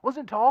immoral.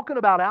 Wasn't talking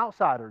about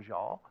outsiders,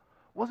 y'all.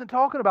 Wasn't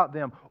talking about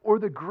them or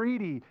the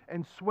greedy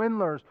and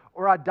swindlers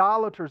or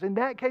idolaters. In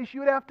that case, you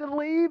would have to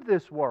leave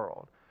this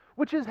world.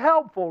 Which is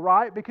helpful,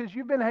 right? Because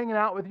you've been hanging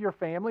out with your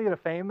family at a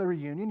family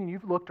reunion and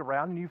you've looked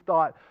around and you've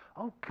thought,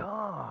 oh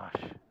gosh,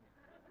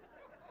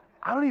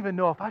 I don't even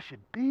know if I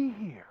should be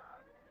here.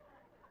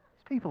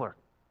 These people are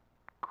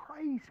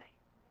crazy.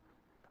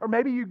 Or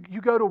maybe you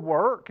go to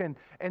work and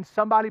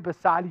somebody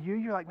beside you,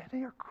 you're like, man,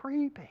 they are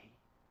creepy.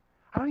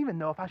 I don't even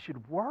know if I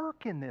should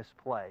work in this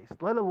place,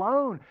 let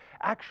alone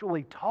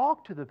actually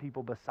talk to the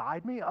people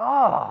beside me.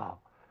 Oh,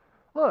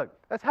 look,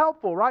 that's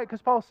helpful, right?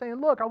 Because Paul's saying,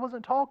 look, I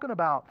wasn't talking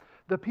about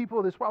the people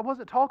of this world. I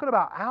wasn't talking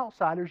about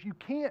outsiders. You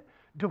can't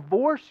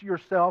divorce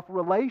yourself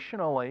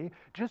relationally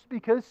just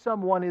because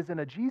someone isn't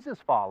a Jesus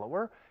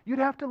follower. You'd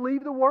have to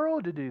leave the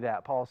world to do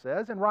that, Paul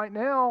says. And right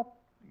now,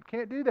 you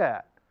can't do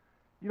that.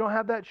 You don't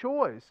have that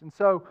choice. And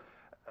so,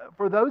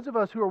 for those of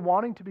us who are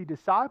wanting to be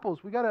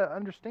disciples, we got to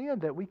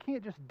understand that we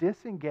can't just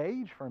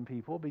disengage from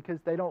people because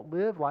they don't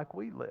live like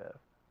we live.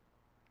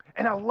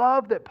 And I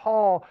love that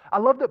Paul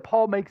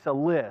makes a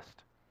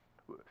list.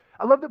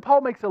 I love that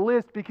Paul makes a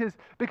list because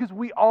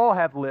we all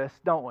have lists,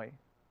 don't we?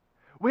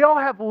 We all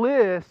have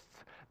lists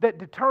that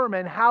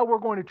determine how we're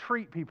going to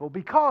treat people,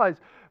 because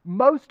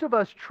most of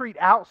us treat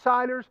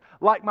outsiders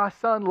like my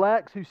son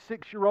Lex, who's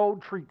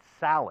 6-year-old, treats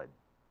salad.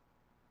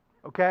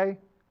 Okay?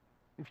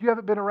 If you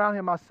haven't been around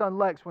him, my son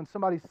Lex, when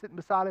somebody's sitting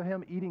beside of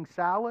him eating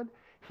salad,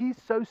 he's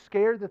so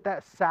scared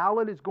that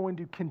salad is going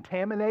to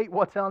contaminate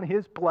what's on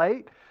his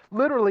plate.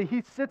 Literally,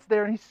 he sits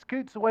there and he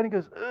scoots away and he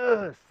goes,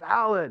 ugh,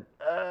 salad,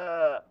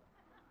 ugh.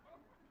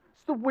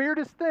 It's the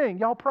weirdest thing.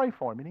 Y'all pray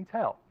for him. He needs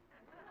help.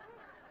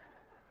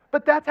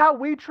 But that's how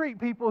we treat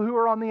people who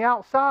are on the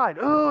outside.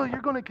 Oh,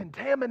 you're going to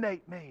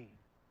contaminate me.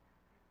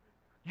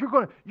 You're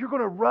going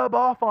to rub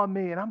off on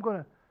me, and I'm going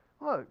to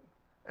look.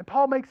 And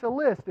Paul makes a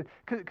list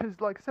because,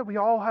 like I said, we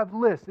all have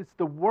lists. It's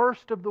the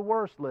worst of the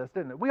worst list,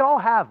 isn't it? We all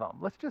have them.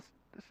 Let's just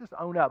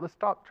own up. Let's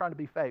stop trying to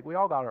be fake. We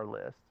all got our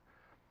lists.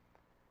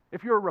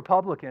 If you're a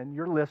Republican,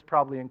 your list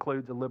probably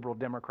includes a liberal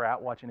Democrat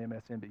watching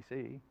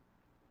MSNBC,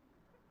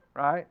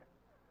 right?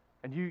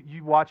 And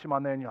you watch them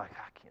on there, and you're like,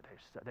 I can't.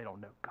 They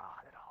don't know God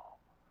at all.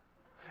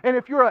 And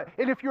if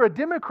you're a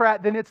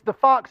Democrat, then it's the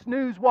Fox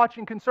News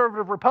watching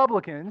conservative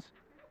Republicans.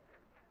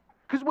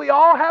 Because we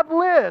all have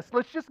lists.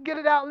 Let's just get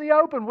it out in the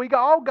open. We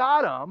all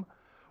got them.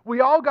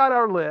 We all got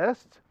our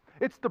lists.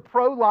 It's the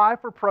pro-life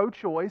or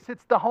pro-choice.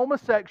 It's the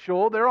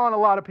homosexual. They're on a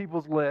lot of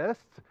people's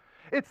lists.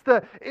 It's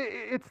the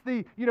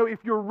if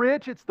you're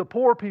rich, it's the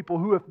poor people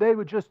who if they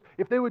would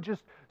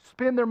just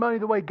spend their money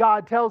the way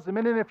God tells them.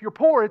 And then if you're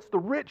poor, it's the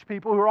rich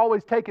people who are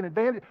always taking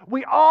advantage.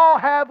 We all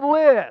have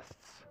lists.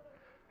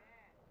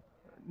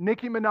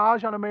 Nicki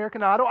Minaj on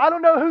American Idol. I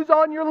don't know who's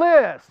on your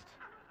list.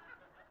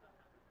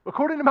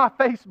 According to my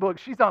Facebook,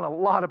 she's on a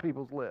lot of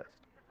people's list.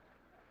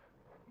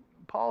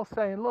 Paul's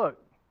saying,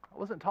 look, I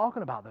wasn't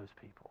talking about those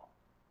people.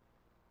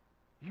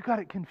 You got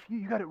it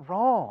confused. You got it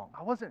wrong.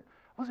 I wasn't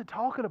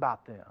talking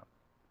about them.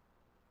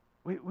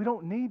 We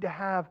don't need to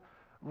have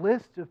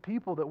lists of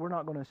people that we're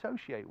not going to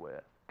associate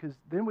with, because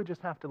then we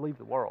just have to leave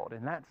the world,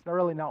 and that's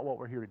really not what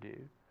we're here to do.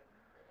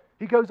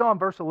 He goes on,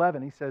 verse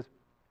 11, he says,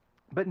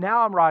 but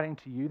now I'm writing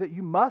to you that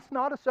you must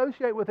not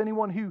associate with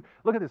anyone who,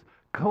 look at this,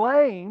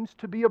 claims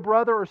to be a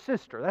brother or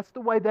sister. That's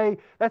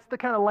the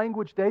kind of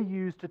language they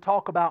use to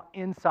talk about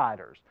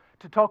insiders,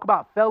 to talk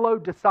about fellow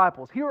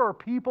disciples. Here are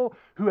people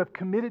who have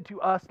committed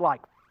to us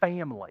like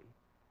family,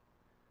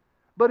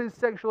 but is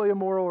sexually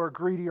immoral or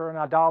greedy or an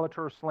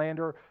idolater or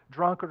slanderer,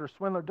 drunkard or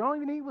swindler. Don't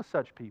even eat with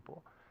such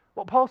people.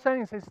 What Paul's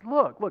saying is,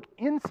 look,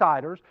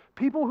 insiders,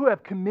 people who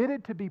have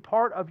committed to be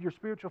part of your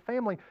spiritual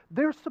family,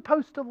 they're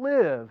supposed to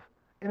live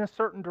in a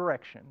certain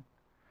direction.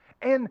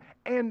 And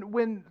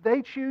when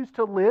they choose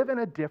to live in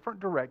a different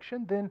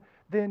direction,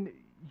 then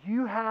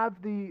you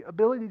have the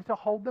ability to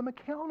hold them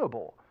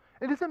accountable.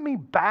 It doesn't mean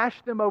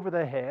bash them over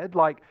the head.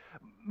 Like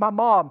my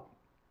mom,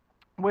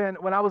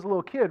 when I was a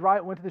little kid,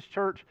 right, went to this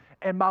church,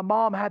 and my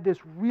mom had this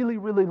really,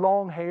 really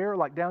long hair,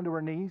 like down to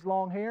her knees,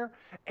 long hair,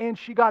 and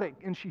she got it,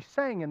 and she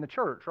sang in the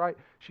church, right?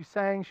 She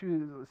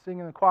was singing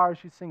in the choir.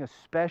 She'd sing a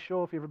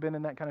special, if you've ever been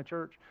in that kind of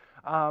church.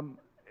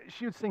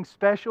 She would sing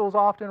specials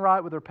often, right,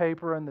 with her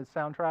paper and the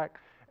soundtrack.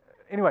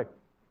 Anyway,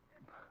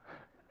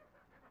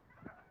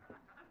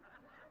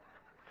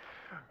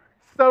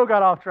 so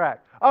got off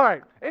track. All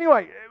right.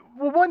 Anyway,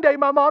 well, one day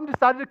my mom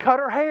decided to cut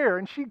her hair,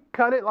 and she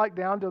cut it like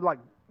down to like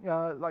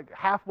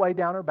halfway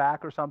down her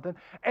back or something.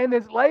 And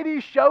this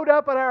lady showed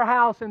up at our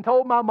house and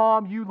told my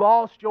mom, "You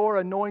lost your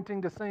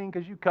anointing to sing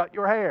because you cut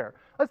your hair."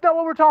 That's not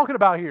what we're talking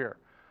about here.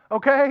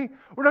 Okay?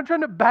 We're not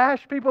trying to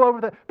bash people over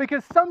that.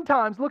 Because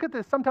sometimes, look at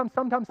this,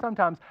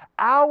 sometimes,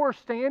 our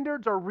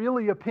standards are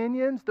really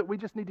opinions that we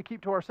just need to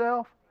keep to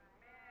ourselves.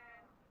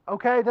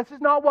 Okay? This is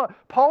not what,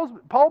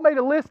 Paul made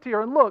a list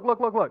here, and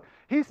look.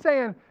 He's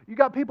saying, you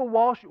got people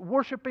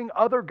worshiping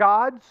other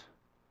gods.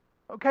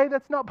 Okay?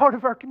 That's not part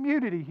of our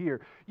community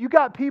here. You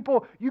got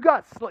people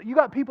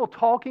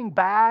talking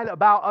bad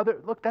about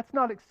other, look, that's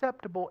not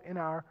acceptable in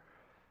our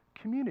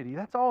community.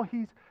 That's all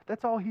he's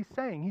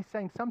saying. He's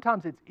saying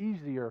sometimes it's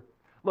easier.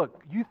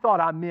 Look, you thought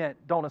I meant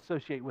don't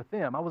associate with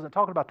them. I wasn't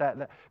talking about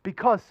that.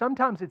 Because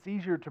sometimes it's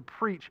easier to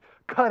preach,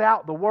 cut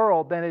out the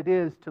world, than it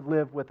is to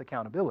live with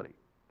accountability.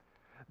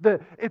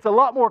 It's a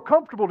lot more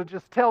comfortable to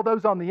just tell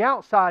those on the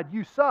outside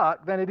you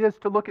suck than it is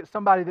to look at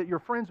somebody that you're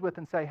friends with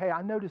and say, hey,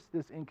 I noticed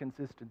this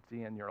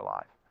inconsistency in your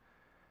life.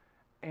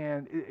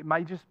 And it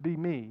might just be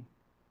me,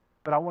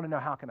 but I want to know,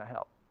 how can I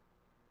help?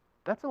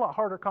 That's a lot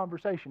harder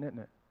conversation, isn't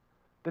it?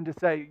 Than to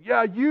say,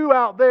 yeah, you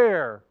out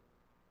there,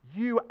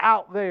 you're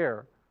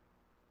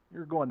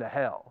going to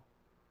hell.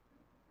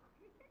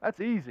 That's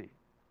easy.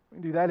 We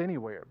can do that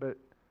anywhere. But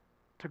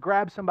to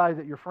grab somebody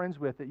that you're friends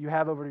with, that you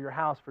have over to your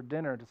house for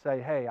dinner, to say,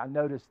 hey, I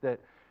noticed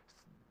that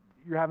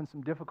you're having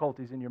some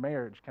difficulties in your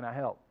marriage. Can I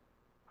help?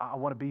 I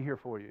want to be here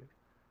for you.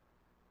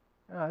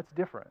 No, that's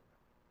different.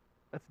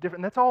 That's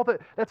different. That's all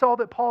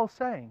that Paul's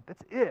saying.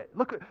 That's it.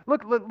 Look.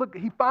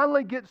 He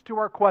finally gets to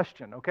our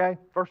question, okay?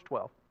 Verse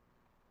 12.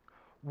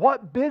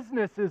 What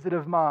business is it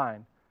of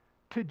mine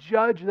to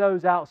judge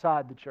those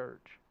outside the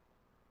church?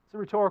 It's a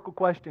rhetorical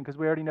question because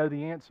we already know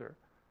the answer.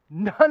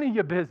 None of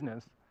your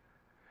business.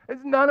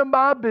 It's none of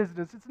my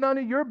business. It's none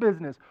of your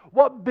business.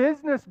 What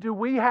business do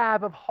we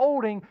have of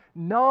holding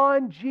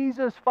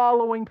non-Jesus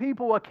following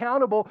people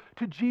accountable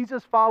to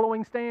Jesus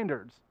following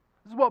standards?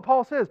 This is what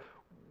Paul says.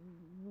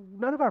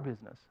 None of our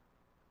business.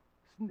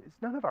 It's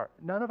none of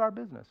our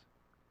business.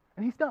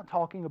 And he's not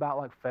talking about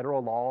like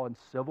federal law and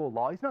civil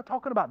law. He's not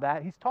talking about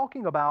that. He's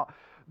talking about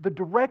the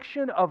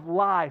direction of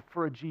life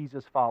for a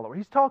Jesus follower.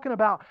 He's talking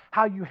about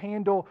how you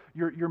handle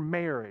your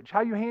marriage,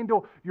 how you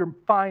handle your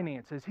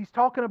finances. He's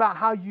talking about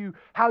how you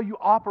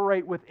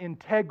operate with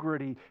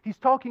integrity. He's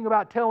talking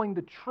about telling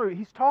the truth.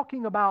 He's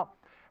talking about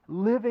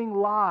living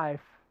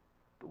life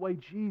the way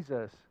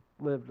Jesus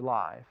lived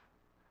life.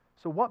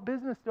 So what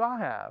business do I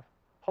have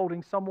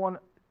holding someone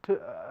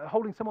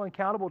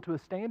accountable to a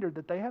standard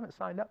that they haven't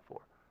signed up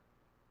for?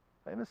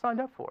 They haven't signed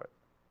up for it.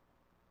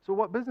 So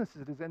what business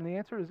is it? And the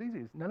answer is easy.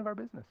 It's none of our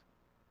business.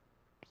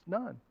 It's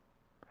none.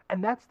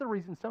 And that's the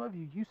reason some of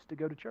you used to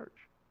go to church.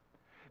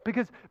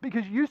 Because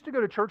you used to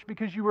go to church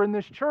because you were in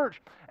this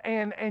church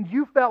and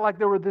you felt like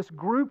there were this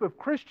group of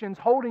Christians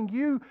holding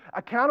you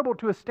accountable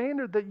to a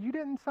standard that you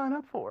didn't sign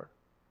up for.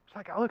 It's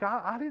like, look,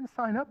 I didn't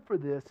sign up for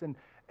this, and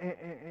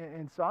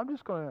so I'm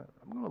going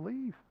to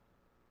leave.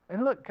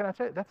 And look, can I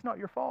tell you, that's not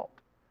your fault.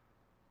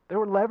 They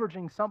were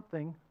leveraging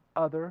something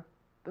other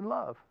than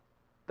love.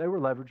 They were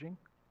leveraging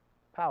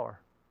power.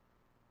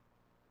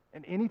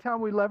 And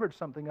anytime we leverage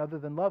something other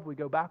than love, we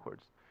go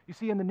backwards. You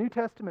see, in the New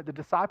Testament, the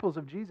disciples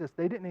of Jesus,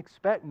 they didn't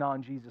expect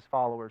non-Jesus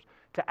followers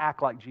to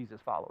act like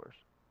Jesus followers.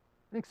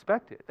 They didn't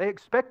expect it. They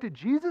expected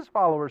Jesus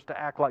followers to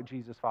act like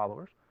Jesus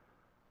followers.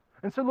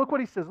 And so look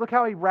what he says. Look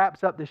how he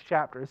wraps up this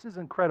chapter. This is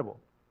incredible.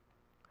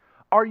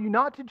 Are you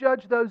not to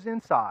judge those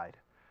inside?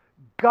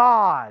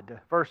 God,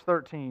 verse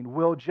 13,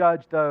 will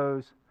judge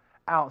those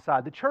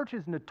outside. The church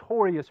is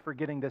notorious for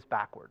getting this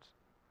backwards.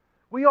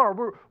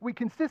 We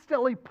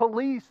consistently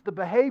police the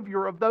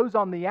behavior of those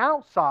on the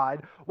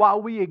outside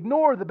while we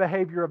ignore the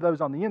behavior of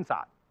those on the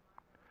inside.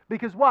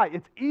 Because why?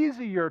 It's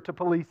easier to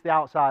police the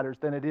outsiders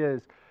than it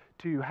is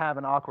to have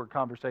an awkward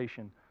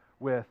conversation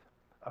with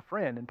a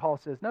friend. And Paul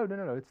says, no,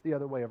 it's the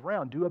other way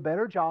around. Do a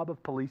better job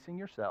of policing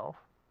yourself.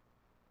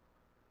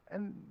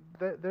 And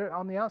they're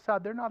on the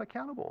outside, they're not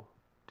accountable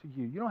to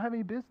you. You don't have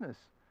any business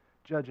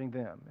judging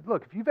them.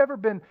 Look, if you've ever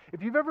been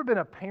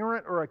a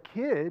parent or a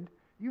kid,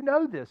 you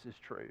know this is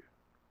true.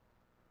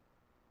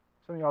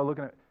 Some of y'all are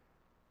looking at,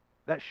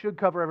 that should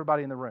cover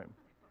everybody in the room.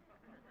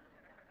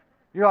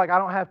 You're like, I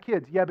don't have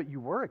kids. Yeah, but you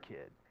were a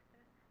kid.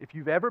 If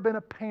you've ever been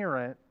a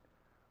parent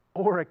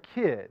or a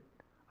kid,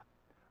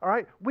 all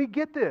right, we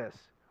get this.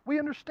 We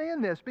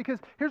understand this because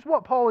here's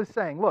what Paul is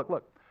saying. Look,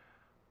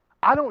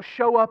 I don't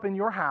show up in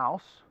your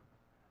house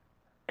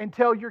and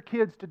tell your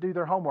kids to do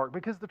their homework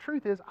because the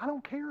truth is, I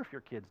don't care if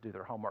your kids do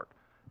their homework.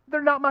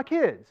 They're not my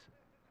kids.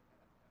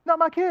 Not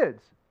my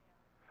kids.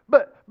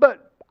 But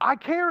I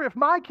care if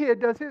my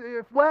kid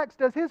if Lex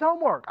does his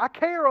homework. I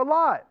care a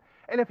lot.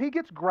 And if he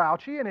gets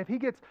grouchy and if he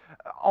gets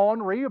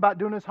ornery about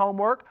doing his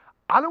homework,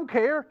 I don't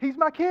care. He's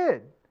my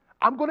kid.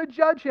 I'm going to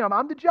judge him.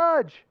 I'm the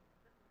judge.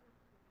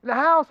 In the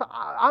house,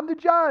 I'm the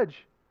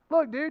judge.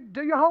 Look, dude,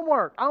 do your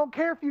homework. I don't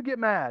care if you get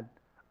mad.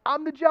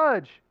 I'm the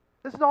judge.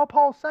 This is all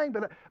Paul's saying,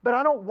 but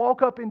I don't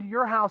walk up into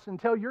your house and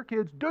tell your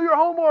kids, do your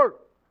homework.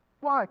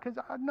 Why? Because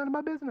none of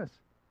my business.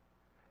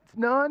 It's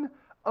none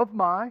of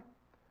my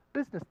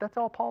business. That's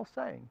all Paul's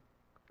saying.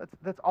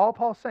 That's all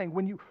Paul's saying.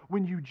 When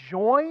you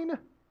join,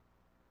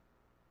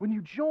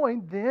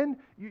 then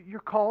you're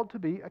called to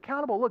be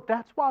accountable. Look,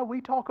 that's why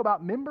we talk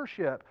about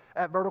membership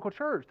at Vertical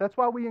Church. That's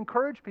why we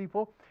encourage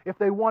people, if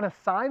they want to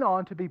sign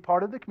on to be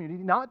part of the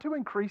community, not to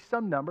increase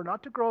some number,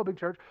 not to grow a big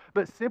church,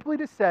 but simply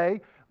to say,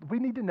 we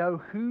need to know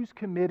who's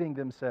committing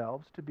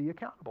themselves to be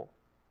accountable.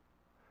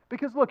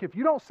 Because look, if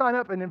you don't sign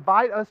up and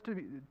invite us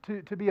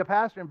to be a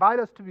pastor, invite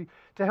us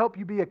to help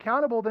you be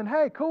accountable, then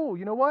hey, cool,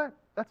 you know what?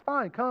 That's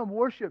fine. Come,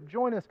 worship,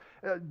 join us,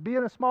 be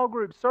in a small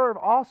group, serve,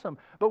 awesome.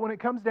 But when it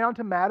comes down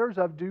to matters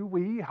of do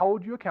we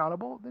hold you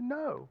accountable, then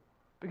no,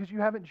 because you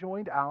haven't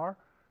joined our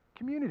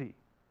community.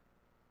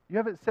 You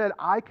haven't said,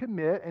 I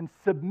commit and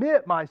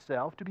submit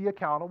myself to be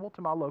accountable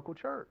to my local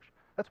church.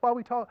 That's why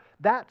we talk.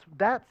 That's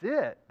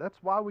it. That's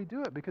why we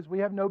do it, because we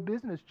have no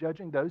business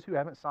judging those who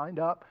haven't signed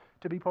up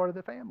to be part of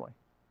the family.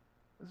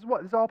 This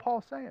is all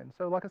Paul's saying.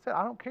 So like I said,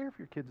 I don't care if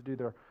your kids do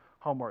their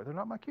homework. They're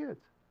not my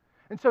kids.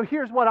 And so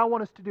here's what I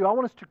want us to do. I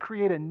want us to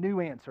create a new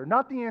answer.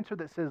 Not the answer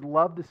that says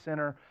love the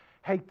sinner,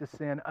 hate the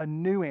sin. A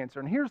new answer.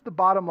 And here's the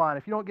bottom line.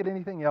 If you don't get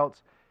anything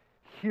else,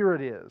 here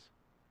it is.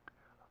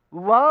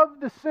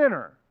 Love the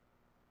sinner.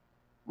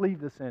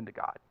 Leave the sin to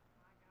God.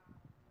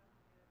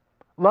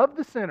 Love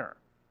the sinner.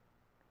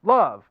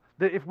 Love.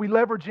 That if we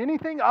leverage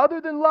anything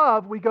other than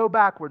love, we go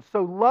backwards.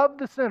 So love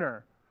the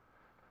sinner.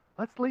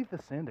 Let's leave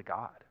the sin to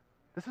God.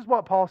 This is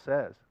what Paul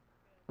says.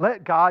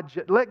 Let God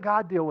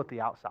deal with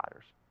the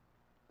outsiders.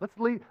 Let's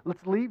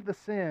leave the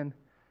sin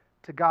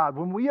to God.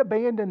 When we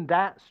abandon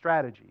that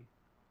strategy,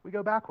 we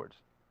go backwards.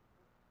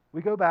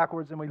 We go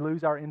backwards and we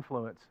lose our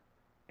influence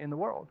in the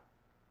world.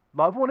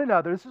 Love one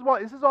another. This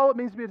is all it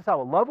means to be a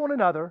disciple. Love one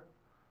another.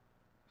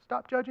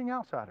 Stop judging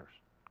outsiders.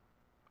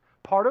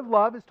 Part of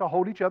love is to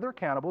hold each other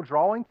accountable,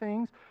 drawing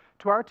things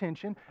to our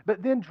attention,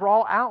 but then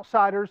draw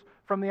outsiders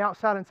from the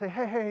outside and say,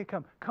 hey,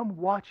 come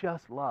watch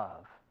us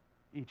love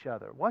each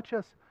other. Watch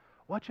us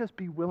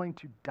be willing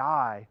to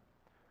die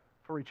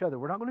for each other.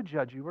 We're not going to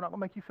judge you. We're not going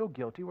to make you feel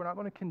guilty. We're not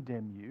going to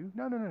condemn you.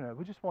 No.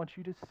 We just want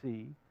you to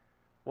see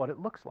what it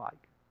looks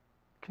like.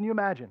 Can you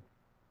imagine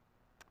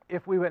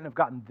if we wouldn't have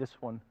gotten this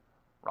one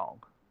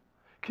wrong?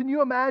 Can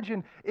you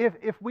imagine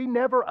if we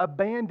never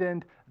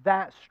abandoned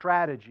that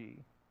strategy?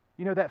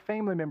 You know, that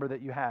family member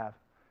that you have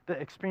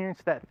that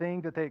experienced that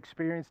thing that they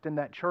experienced in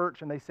that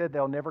church and they said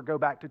they'll never go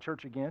back to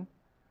church again?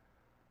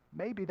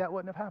 Maybe that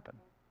wouldn't have happened.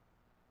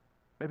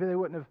 Maybe they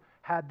wouldn't have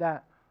had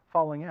that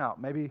falling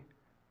out. Maybe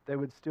they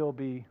would still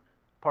be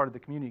part of the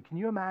community. Can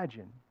you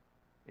imagine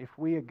if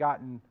we had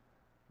gotten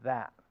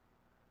that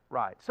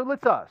right? So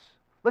let's us.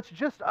 Let's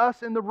just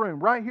us in the room,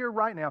 right here,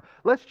 right now.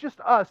 Let's just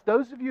us,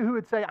 those of you who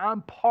would say,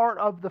 I'm part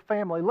of the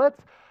family,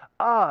 let's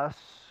us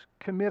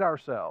commit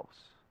ourselves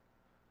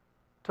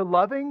to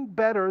loving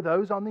better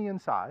those on the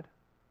inside,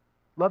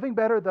 loving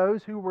better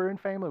those who we're in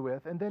family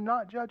with, and then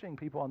not judging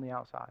people on the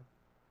outside.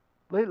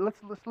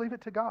 Let's leave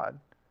it to God.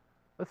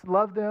 Let's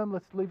love them.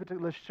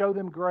 Let's show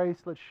them grace.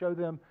 Let's show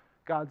them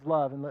God's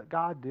love and let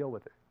God deal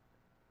with it.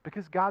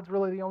 Because God's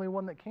really the only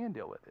one that can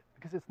deal with it.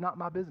 Because it's not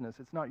my business.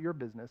 It's not your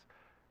business.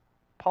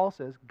 Paul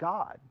says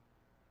God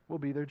will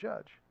be their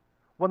judge.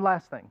 One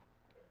last thing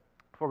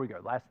before we go.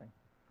 Last thing.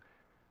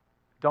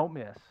 Don't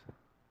miss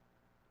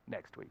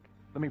next week.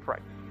 Let me pray.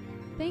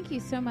 Thank you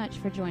so much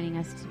for joining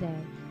us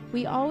today.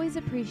 We always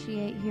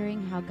appreciate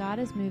hearing how God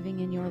is moving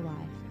in your life.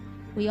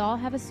 We all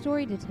have a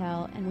story to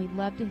tell, and we'd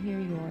love to hear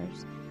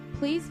yours.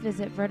 Please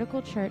visit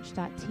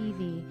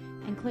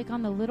verticalchurch.tv and click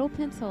on the little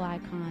pencil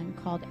icon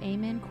called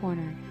Amen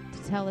Corner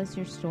to tell us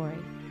your story.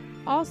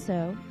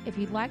 Also, if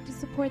you'd like to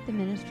support the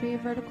ministry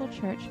of Vertical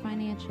Church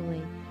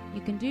financially,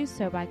 you can do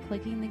so by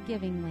clicking the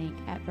giving link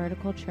at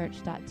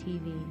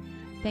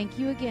verticalchurch.tv. Thank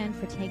you again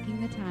for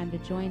taking the time to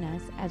join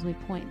us as we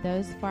point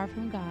those far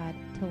from God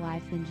to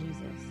life in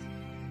Jesus.